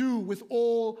we to do with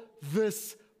all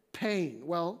this pain?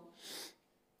 Well,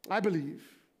 I believe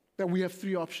that we have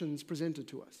three options presented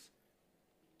to us.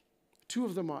 Two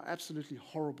of them are absolutely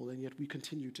horrible, and yet we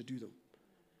continue to do them.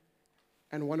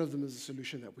 And one of them is the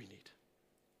solution that we need.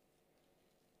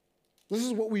 This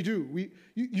is what we do.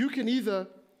 You can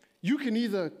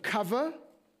either cover,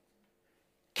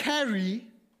 carry,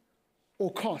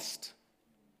 or cost.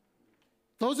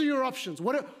 Those are your options.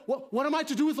 What am I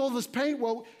to do with all this pain?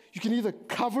 Well, you can either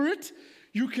cover it,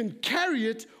 you can carry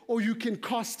it, or you can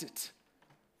cost it.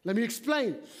 Let me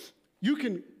explain. You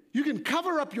can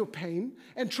cover up your pain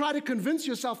and try to convince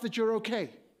yourself that you're okay,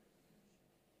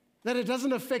 that it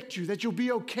doesn't affect you, that you'll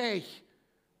be okay.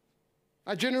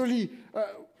 I generally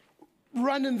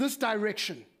run in this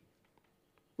direction,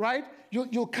 right?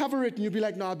 You'll cover it and you'll be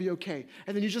like, no, I'll be okay.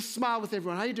 And then you just smile with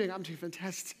everyone. How are you doing? I'm doing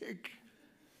fantastic.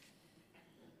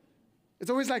 It's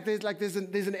always like there's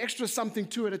an extra something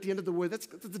to it at the end of the word. That's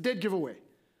a dead giveaway.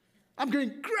 I'm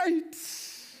going, great.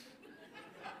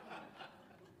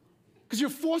 Because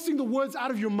you're forcing the words out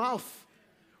of your mouth,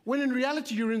 when in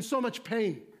reality you're in so much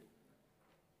pain.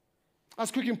 I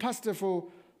was cooking pasta for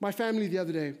my family the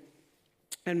other day,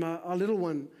 and our little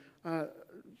one,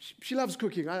 she loves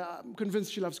cooking. I'm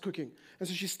convinced she loves cooking. And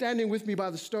so she's standing with me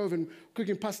by the stove and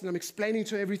cooking pasta, and I'm explaining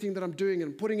to her everything that I'm doing,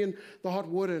 and I'm putting in the hot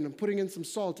water, and I'm putting in some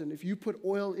salt. And if you put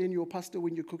oil in your pasta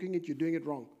when you're cooking it, you're doing it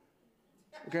wrong.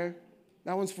 Okay?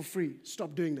 That one's for free.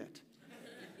 Stop doing that.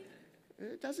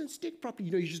 It doesn't stick properly.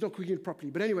 You're just not cooking it properly.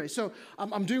 But anyway, so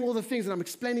I'm doing all the things, and I'm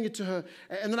explaining it to her,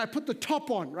 and then I put the top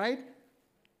on, right?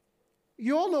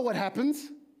 You all know what happens.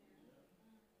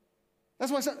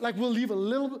 That's why I said, like, we'll leave a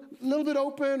little bit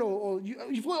open, or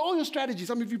you've got all your strategies.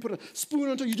 Some of you put a spoon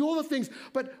on top, you do all the things.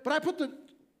 But I put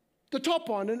the top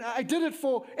on, and I did it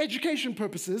for education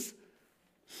purposes.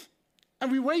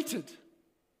 And we waited.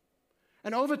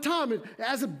 And over time,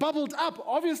 as it bubbled up,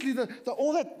 obviously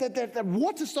all that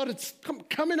water started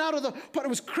coming out of the pot. It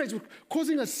was crazy, it was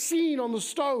causing a scene on the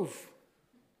stove.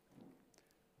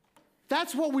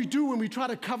 That's what we do when we try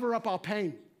to cover up our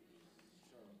pain.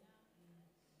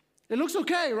 It looks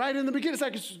okay, right? In the beginning, it's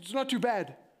like it's not too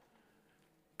bad.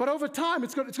 But over time,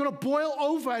 it's going to boil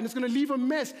over and it's going to leave a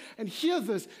mess. And hear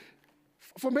this.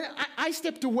 For me, I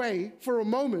stepped away for a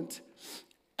moment.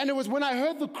 And it was when I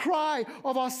heard the cry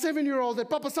of our 7-year-old that,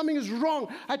 Papa, something is wrong.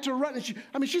 I had to run.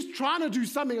 And she's trying to do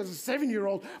something as a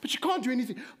 7-year-old, but she can't do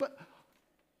anything. But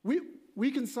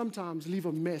we can sometimes leave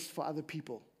a mess for other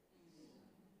people.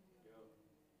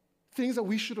 Things that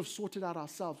we should have sorted out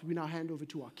ourselves, we now hand over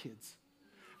to our kids.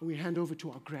 And we hand over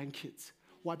to our grandkids.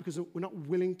 Why? Because we're not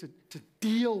willing to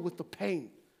deal with the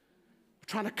pain. We're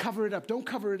trying to cover it up. Don't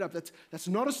cover it up. That's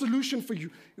not a solution for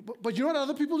you. But you know what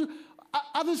other people do?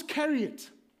 Others carry it.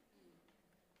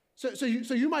 So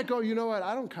you might go, you know what,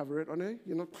 I don't cover it, One.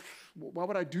 Why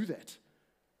would I do that?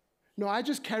 No, I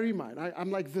just carry mine. I'm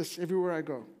like this everywhere I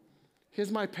go.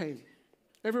 Here's my pain.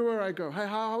 Everywhere I go. Hey,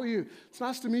 how are you? It's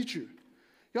nice to meet you.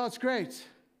 Yeah, it's great.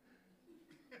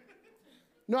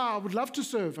 No, I would love to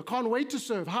serve. I can't wait to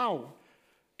serve. How?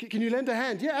 Can you lend a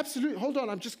hand? Yeah, absolutely. Hold on,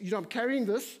 I'm carrying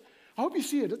this. I hope you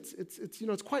see it.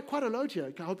 It's quite a load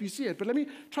here. I hope you see it. But let me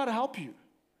try to help you.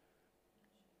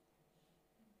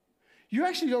 You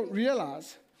actually don't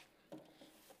realize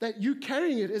that you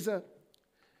carrying it it's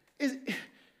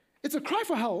a cry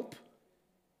for help,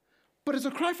 but it's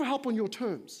a cry for help on your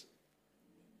terms.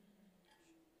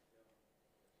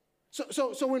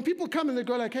 So when people come and they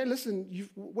go like, hey, listen,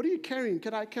 what are you carrying?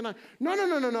 Can I?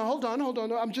 No, hold on.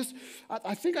 No,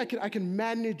 I think I can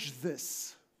manage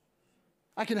this.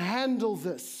 I can handle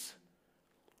this.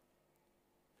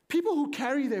 People who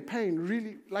carry their pain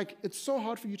really, it's so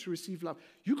hard for you to receive love.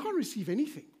 You can't receive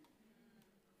anything.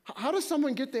 How does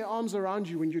someone get their arms around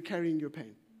you when you're carrying your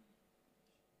pain?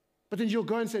 But then you'll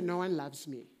go and say, no one loves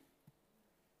me.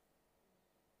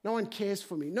 No one cares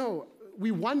for me. No,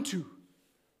 we want to.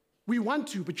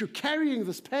 But you're carrying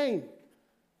this pain.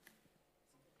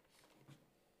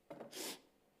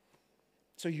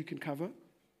 So you can cover,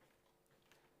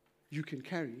 you can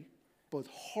carry both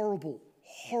horrible,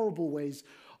 horrible ways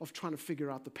of trying to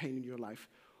figure out the pain in your life,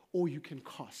 or you can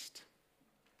cast.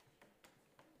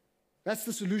 That's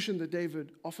the solution that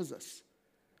David offers us.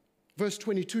 Verse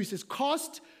 22, he says,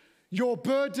 cast your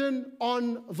burden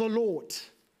on the Lord.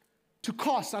 To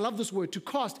cast, I love this word. To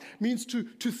cast means to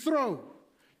throw,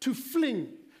 to fling,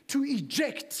 to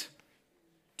eject,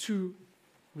 to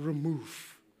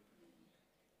remove.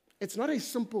 It's not a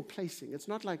simple placing. It's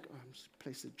not like, I'm just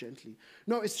place it gently.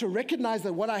 No, it's to recognize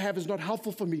that what I have is not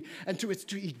helpful for me, and it's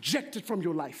to eject it from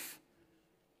your life.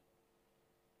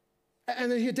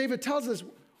 And then here David tells us,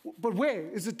 but where?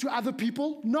 Is it to other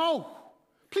people? No.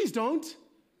 Please don't.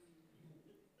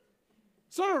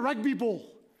 It's not a rugby ball.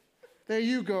 There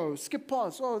you go. Skip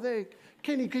past. Oh, there.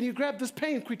 Kenny, can you grab this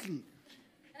pain quickly?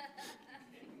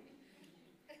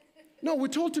 No, we're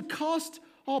told to cast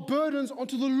our burdens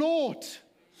onto the Lord.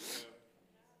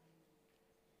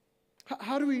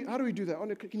 How do we do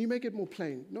that? Can you make it more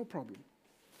plain? No problem.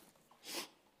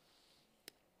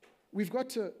 We've got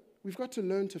to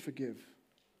learn to forgive.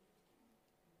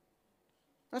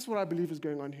 That's what I believe is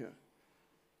going on here.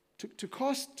 To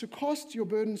cast your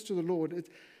burdens to the Lord,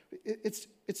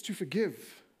 it's to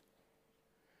forgive.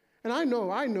 And I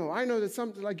know that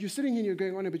something like you're sitting here and you're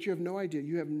going on it, but you have no idea.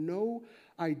 You have no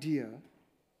idea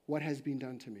what has been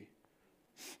done to me.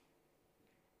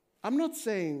 I'm not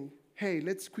saying, hey,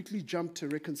 let's quickly jump to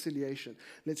reconciliation.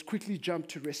 Let's quickly jump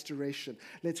to restoration.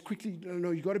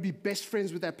 No, you got to be best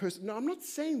friends with that person. No, I'm not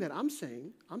saying that. I'm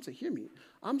saying, hear me.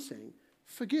 I'm saying,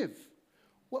 forgive.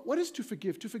 What is to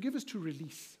forgive? To forgive is to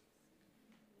release.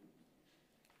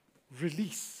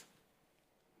 Release.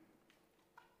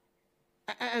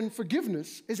 And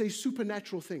forgiveness is a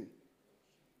supernatural thing.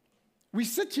 We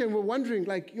sit here and we're wondering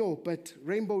but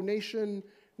Rainbow Nation,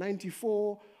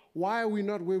 94, why are we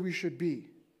not where we should be?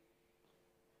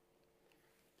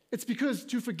 It's because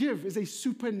to forgive is a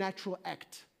supernatural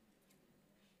act.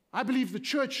 I believe the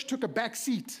church took a back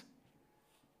seat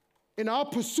in our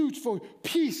pursuit for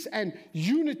peace and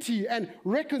unity and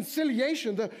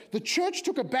reconciliation. The church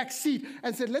took a back seat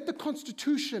and said, let the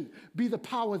Constitution be the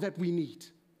power that we need.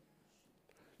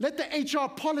 Let the HR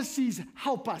policies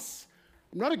help us.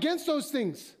 I'm not against those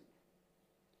things.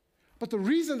 But the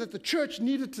reason that the church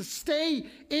needed to stay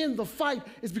in the fight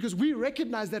is because we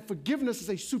recognize that forgiveness is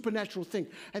a supernatural thing.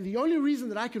 And the only reason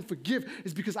that I can forgive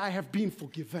is because I have been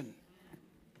forgiven.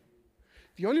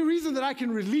 The only reason that I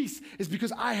can release is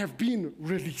because I have been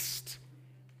released.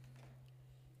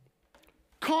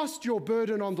 Cast your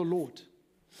burden on the Lord.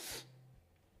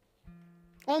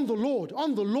 On the Lord,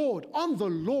 on the Lord, on the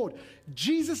Lord.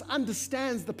 Jesus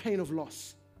understands the pain of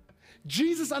loss.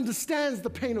 Jesus understands the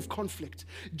pain of conflict.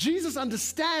 Jesus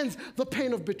understands the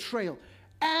pain of betrayal.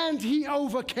 And he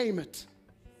overcame it.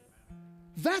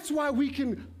 That's why we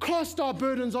can cast our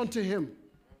burdens onto him.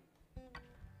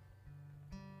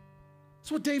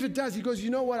 That's what David does. He goes, you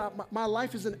know what? My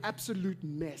life is an absolute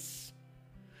mess.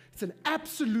 It's an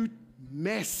absolute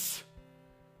mess.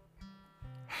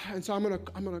 And so I'm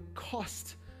gonna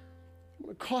cast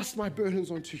my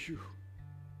burdens onto you.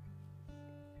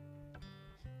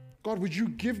 God, would you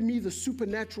give me the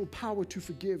supernatural power to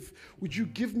forgive? Would you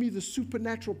give me the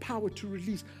supernatural power to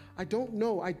release? I don't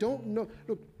know.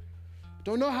 Look, I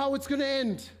don't know how it's going to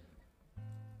end.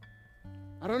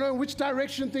 I don't know in which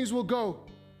direction things will go.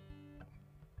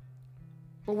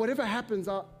 But whatever happens,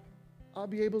 I'll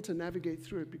be able to navigate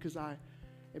through it because I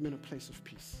am in a place of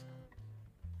peace.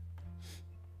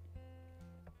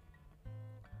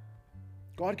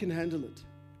 God can handle it.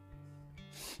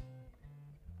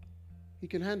 He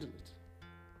can handle it.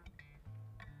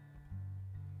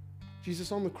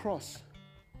 Jesus on the cross,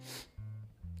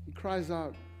 he cries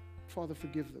out, Father,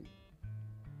 forgive them.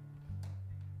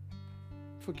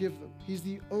 Forgive them. He's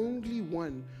the only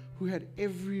one who had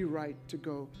every right to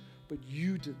go, but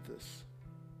you did this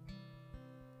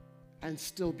and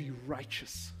still be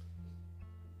righteous.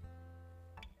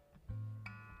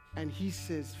 And he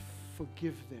says,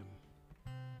 forgive them.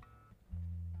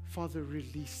 Father,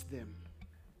 release them.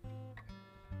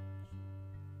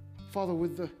 Father,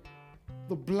 with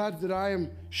the blood that I am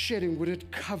shedding, would it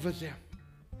cover them?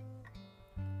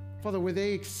 Father, would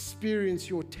they experience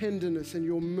your tenderness and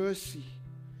your mercy?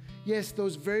 Yes,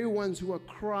 those very ones who are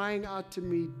crying out to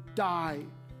me, die.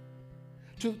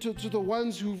 To the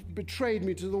ones who've betrayed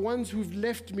me, to the ones who've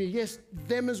left me, yes,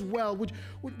 them as well.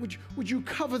 Would you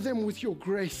cover them with your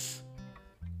grace?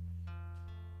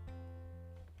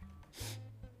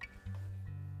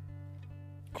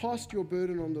 Cast your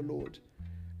burden on the Lord,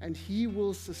 and he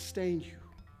will sustain you.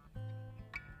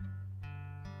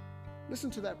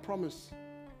 Listen to that promise,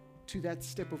 to that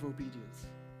step of obedience.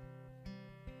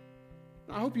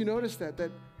 I hope you notice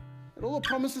that all the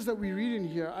promises that we read in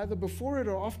here, either before it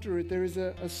or after it, there is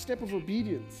a step of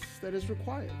obedience that is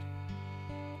required.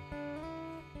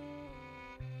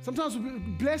 Sometimes we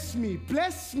bless me,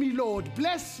 Lord,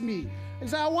 bless me. And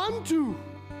say, I want to.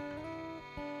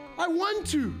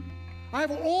 I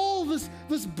have all this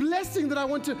blessing that I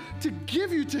want to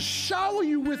give you, to shower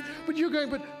you with, but you're going,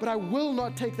 but I will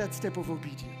not take that step of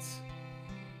obedience.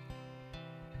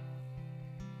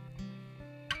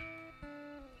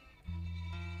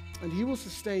 And he will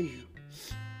sustain you.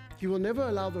 He will never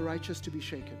allow the righteous to be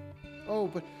shaken. Oh,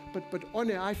 but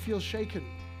One, I feel shaken.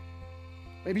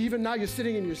 Maybe even now you're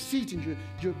sitting in your seat and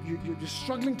you're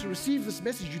struggling to receive this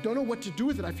message. You don't know what to do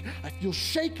with it. I feel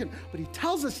shaken. But he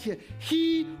tells us here,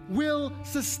 he will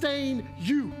sustain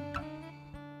you.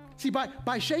 See,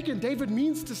 by shaken, David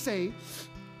means to say,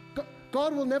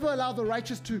 God will never allow the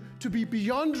righteous to be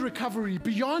beyond recovery,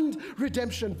 beyond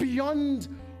redemption, beyond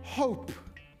hope.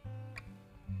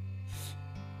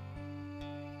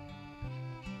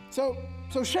 So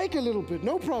shake a little bit,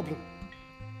 no problem.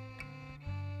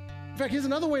 In fact, here's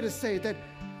another way to say it,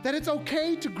 that it's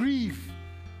okay to grieve.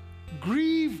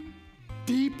 Grieve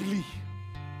deeply.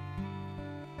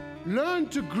 Learn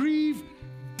to grieve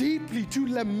deeply, to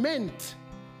lament,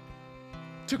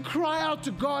 to cry out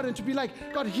to God and to be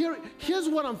like, God, here's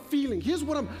what I'm feeling. Here's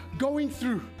what I'm going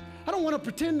through. I don't want to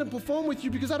pretend and perform with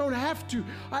you because I don't have to.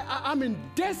 I'm in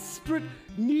desperate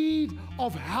need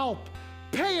of help.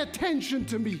 Pay attention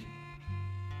to me.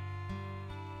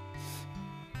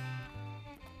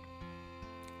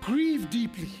 Grieve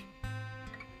deeply.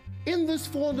 In this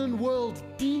fallen world,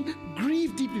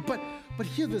 grieve deeply. But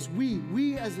hear this,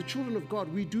 we as the children of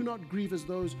God, we do not grieve as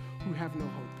those who have no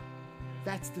hope.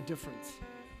 That's the difference.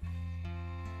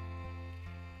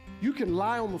 You can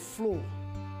lie on the floor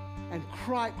and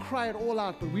cry it all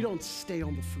out, but we don't stay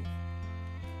on the floor.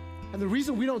 And the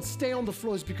reason we don't stay on the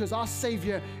floor is because our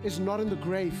Savior is not in the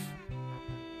grave.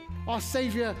 Our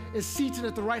Savior is seated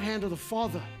at the right hand of the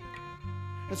Father.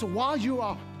 And so while you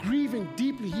are grieving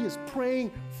deeply, He is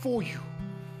praying for you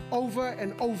over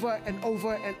and over and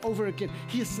over and over again.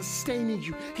 He is sustaining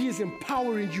you. He is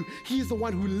empowering you. He is the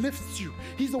one who lifts you.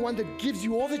 He's the one that gives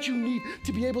you all that you need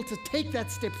to be able to take that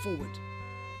step forward.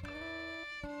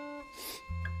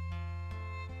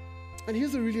 And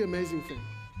here's the really amazing thing.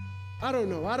 I don't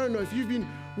know if you've been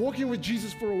walking with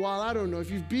Jesus for a while. I don't know if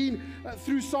you've been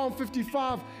through Psalm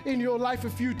 55 in your life a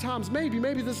few times. Maybe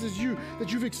this is you,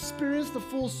 that you've experienced the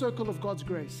full circle of God's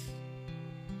grace.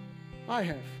 I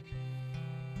have.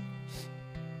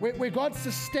 Where God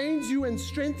sustains you and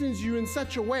strengthens you in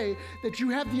such a way that you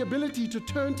have the ability to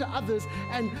turn to others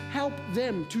and help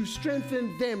them, to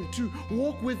strengthen them, to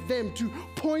walk with them, to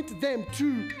point them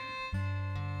to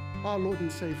our Lord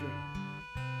and Savior.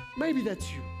 Maybe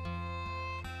that's you.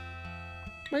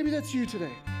 Maybe that's you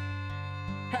today.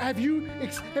 Have you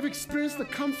experienced the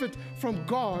comfort from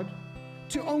God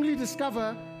to only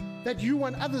discover that you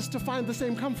want others to find the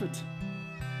same comfort?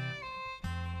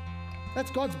 That's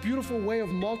God's beautiful way of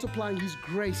multiplying His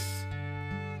grace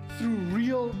through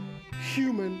real,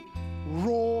 human,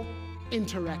 raw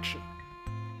interaction.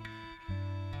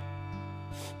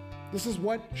 This is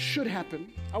what should happen.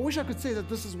 I wish I could say that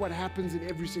this is what happens in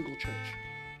every single church.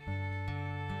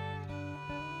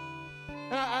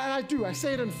 And I do. I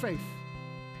say it in faith.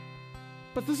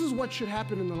 But this is what should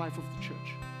happen in the life of the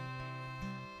church.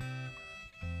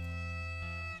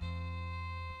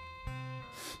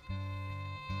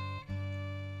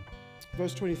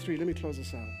 Verse 23, let me close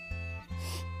this out.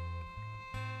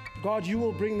 God, you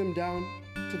will bring them down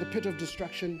to the pit of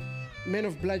destruction. Men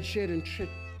of bloodshed and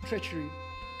treachery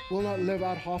will not live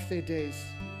out half their days,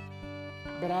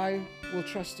 but I will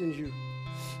trust in you.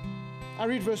 I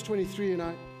read verse 23 and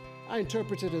I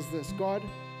interpret it as this. God,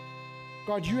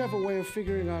 you have a way of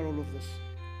figuring out all of this.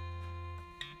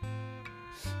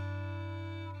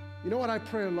 You know what I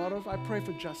pray a lot of? I pray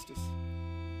for justice.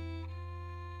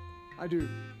 I do.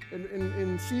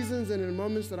 In seasons and in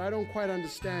moments that I don't quite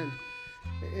understand,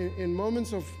 in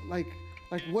moments of like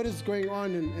what is going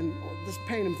on and this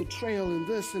pain and betrayal and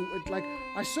this, and like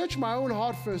I search my own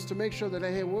heart first to make sure that,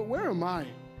 hey, where am I?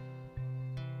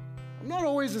 I'm not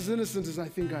always as innocent as I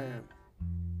think I am.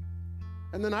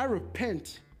 And then I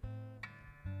repent.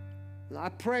 And I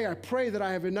pray that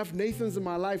I have enough Nathans in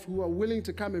my life who are willing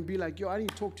to come and be like, yo, I need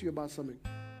to talk to you about something.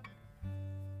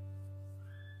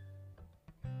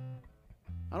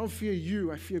 I don't fear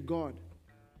you, I fear God.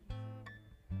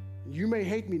 You may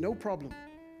hate me, no problem.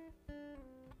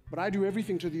 But I do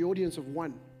everything to the audience of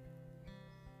one.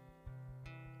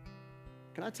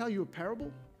 Can I tell you a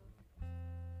parable?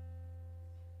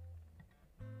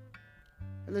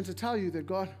 And then to tell you that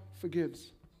God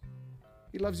forgives.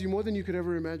 He loves you more than you could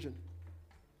ever imagine.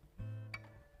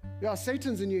 Yeah,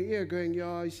 Satan's in your ear going,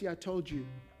 yeah, you see, I told you,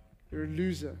 you're a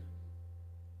loser.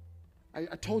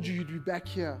 I told you you'd be back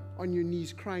here on your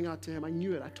knees crying out to him. I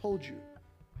knew it. I told you.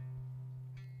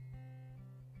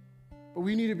 But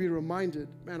we need to be reminded,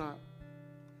 man,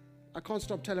 I can't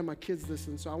stop telling my kids this,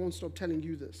 and so I won't stop telling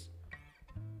you this,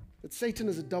 that Satan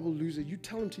is a double loser. You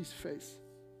tell him to his face.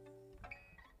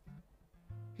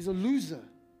 He's a loser.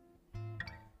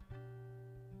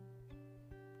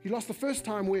 He lost the first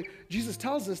time where Jesus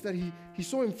tells us that he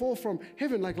saw him fall from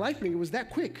heaven like lightning. It was that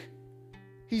quick.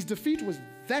 His defeat was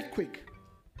that quick.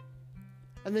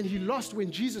 And then he lost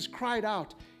when Jesus cried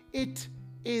out, "It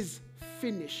is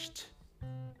finished."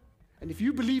 And if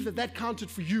you believe that that counted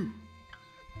for you,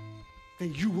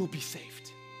 then you will be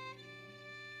saved.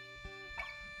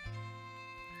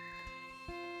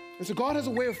 And so God has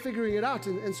a way of figuring it out.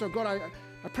 And so God,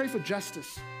 I pray for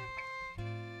justice.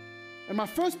 And my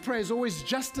first prayer is always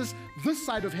justice this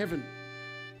side of heaven.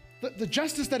 The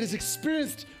justice that is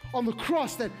experienced on the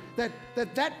cross,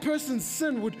 that person's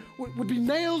sin would be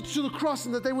nailed to the cross,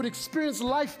 and that they would experience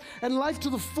life and life to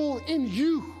the full in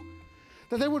you.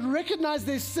 That they would recognize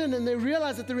their sin and they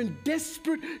realize that they're in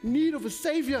desperate need of a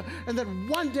Savior, and that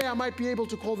one day I might be able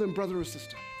to call them brother or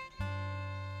sister.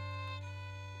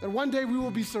 That one day we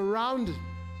will be surrounded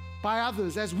by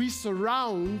others as we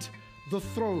surround the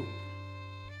throne.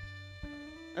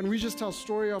 And we just tell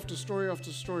story after story after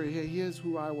story. Hey, here's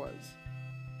who I was.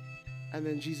 And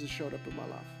then Jesus showed up in my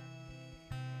life.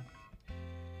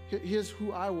 Here's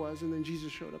who I was, and then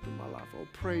Jesus showed up in my life. Oh,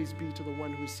 praise be to the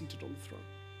one who is seated on the throne.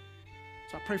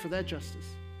 So I pray for that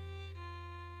justice.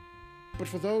 But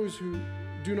for those who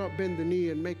do not bend the knee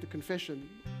and make the confession,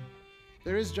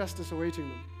 there is justice awaiting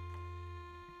them.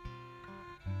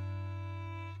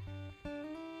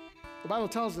 The Bible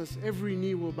tells us every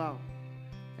knee will bow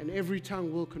and every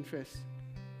tongue will confess.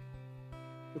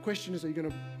 The question is, are you going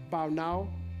to bow now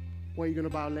or are you going to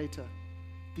bow later?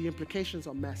 The implications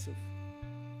are massive.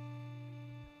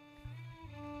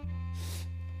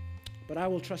 But I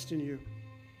will trust in you.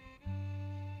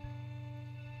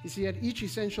 You see, at each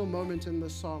essential moment in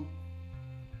this psalm,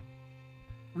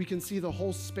 we can see the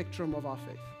whole spectrum of our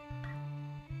faith.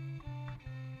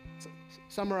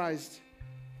 Summarized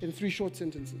in 3 short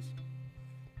sentences.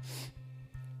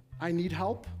 I need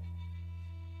help.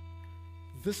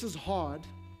 This is hard.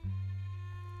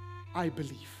 I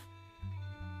believe.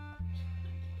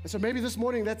 And so maybe this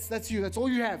morning that's you. That's all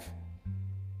you have.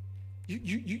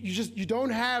 You don't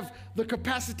have the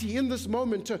capacity in this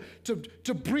moment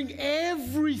to bring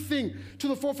everything to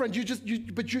the forefront.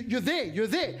 But you're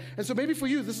there. And so maybe for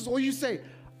you, this is all you say.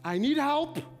 I need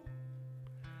help.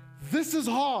 This is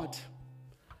hard.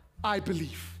 I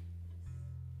believe.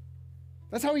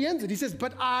 That's how he ends it. He says,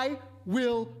 but I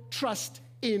will trust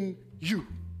in you.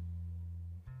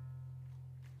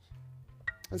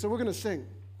 And so we're going to sing.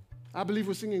 I believe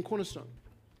we're singing Cornerstone.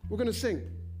 We're going to sing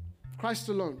Christ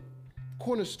alone,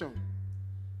 Cornerstone.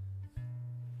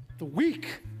 The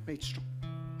weak made strong.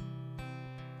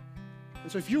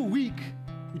 And so if you're weak,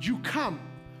 would you come?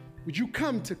 Would you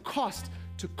come to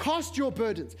cast your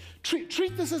burdens?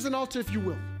 Treat this as an altar if you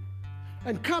will.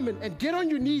 And come and get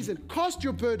on your knees and cast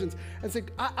your burdens and say,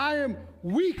 I am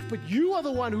weak, but you are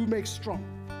the one who makes strong.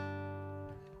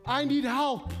 I need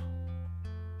help.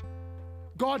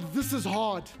 God, this is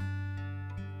hard.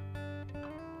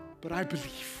 But I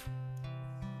believe.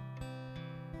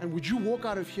 And would you walk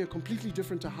out of here completely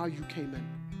different to how you came in?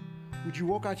 Would you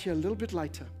walk out here a little bit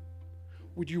lighter?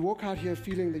 Would you walk out here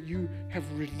feeling that you have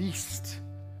released?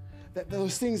 That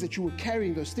those things that you were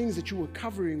carrying, those things that you were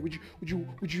covering, would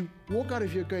you walk out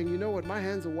of here going, you know what, my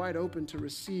hands are wide open to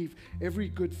receive every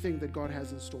good thing that God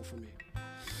has in store for me.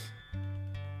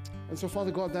 And so,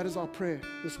 Father God, that is our prayer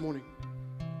this morning.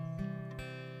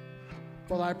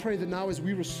 Father, I pray that now as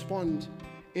we respond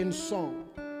in song,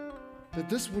 that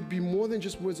this would be more than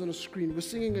just words on a screen. We're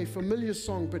singing a familiar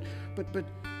song, but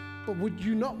would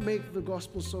you not make the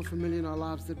gospel so familiar in our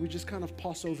lives that we just kind of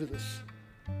pass over this?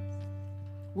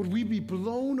 Would we be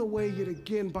blown away yet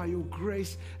again by your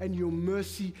grace and your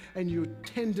mercy and your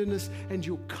tenderness and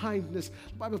your kindness?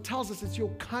 The Bible tells us it's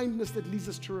your kindness that leads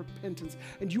us to repentance,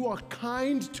 and you are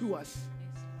kind to us.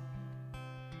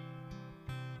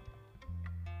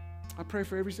 I pray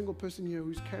for every single person here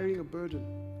who's carrying a burden.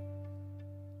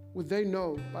 Would they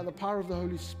know by the power of the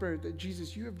Holy Spirit that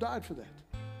Jesus, you have died for that?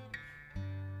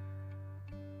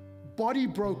 Body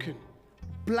broken,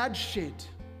 blood shed.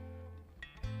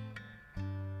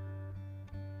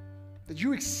 That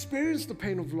you experience the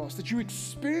pain of loss, that you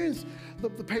experience the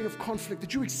pain of conflict,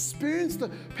 that you experience the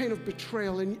pain of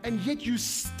betrayal, and yet you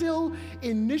still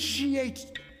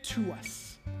initiate to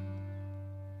us.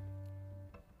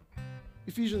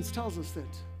 Ephesians tells us that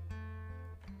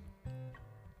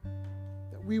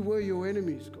we were your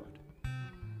enemies, God.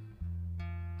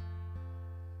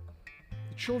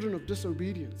 The children of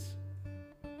disobedience.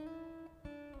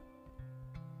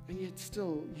 And yet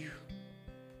still you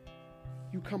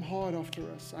come hard after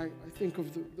us. I think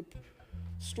of the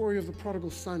story of the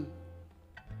prodigal son,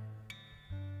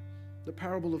 the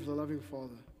parable of the loving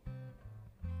father,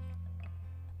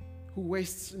 who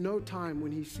wastes no time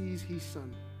when he sees his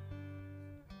son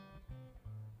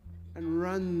and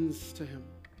runs to him.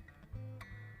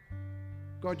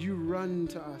 God, you run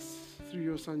to us through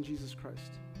your Son, Jesus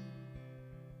Christ.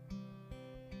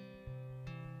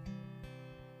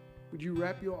 Would you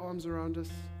wrap your arms around us?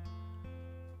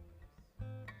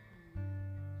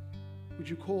 Would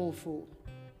you call for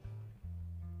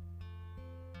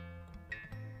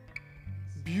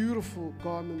beautiful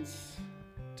garments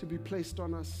to be placed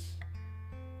on us?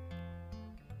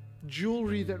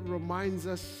 Jewelry that reminds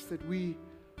us that we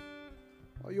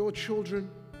are your children?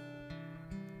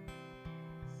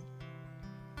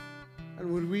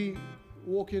 And would we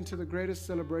walk into the greatest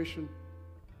celebration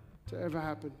to ever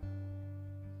happen?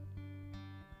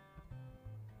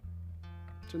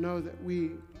 To know that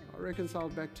we are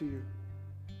reconciled back to you.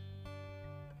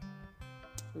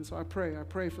 And so I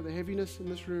pray for the heaviness in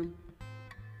this room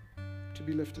to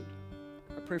be lifted.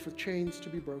 I pray for chains to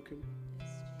be broken.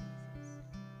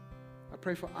 I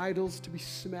pray for idols to be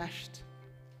smashed.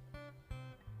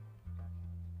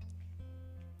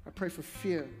 I pray for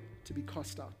fear to be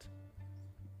cast out.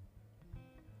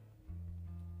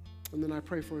 And then I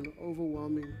pray for an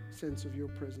overwhelming sense of your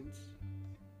presence.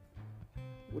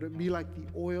 Would it be like the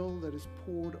oil that is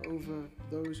poured over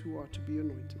those who are to be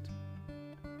anointed?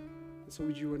 And so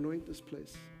would you anoint this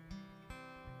place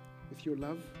with your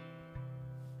love,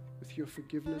 with your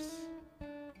forgiveness,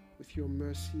 with your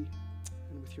mercy,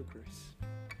 and with your grace.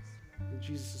 In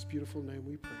Jesus' beautiful name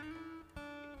we pray.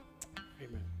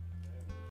 Amen.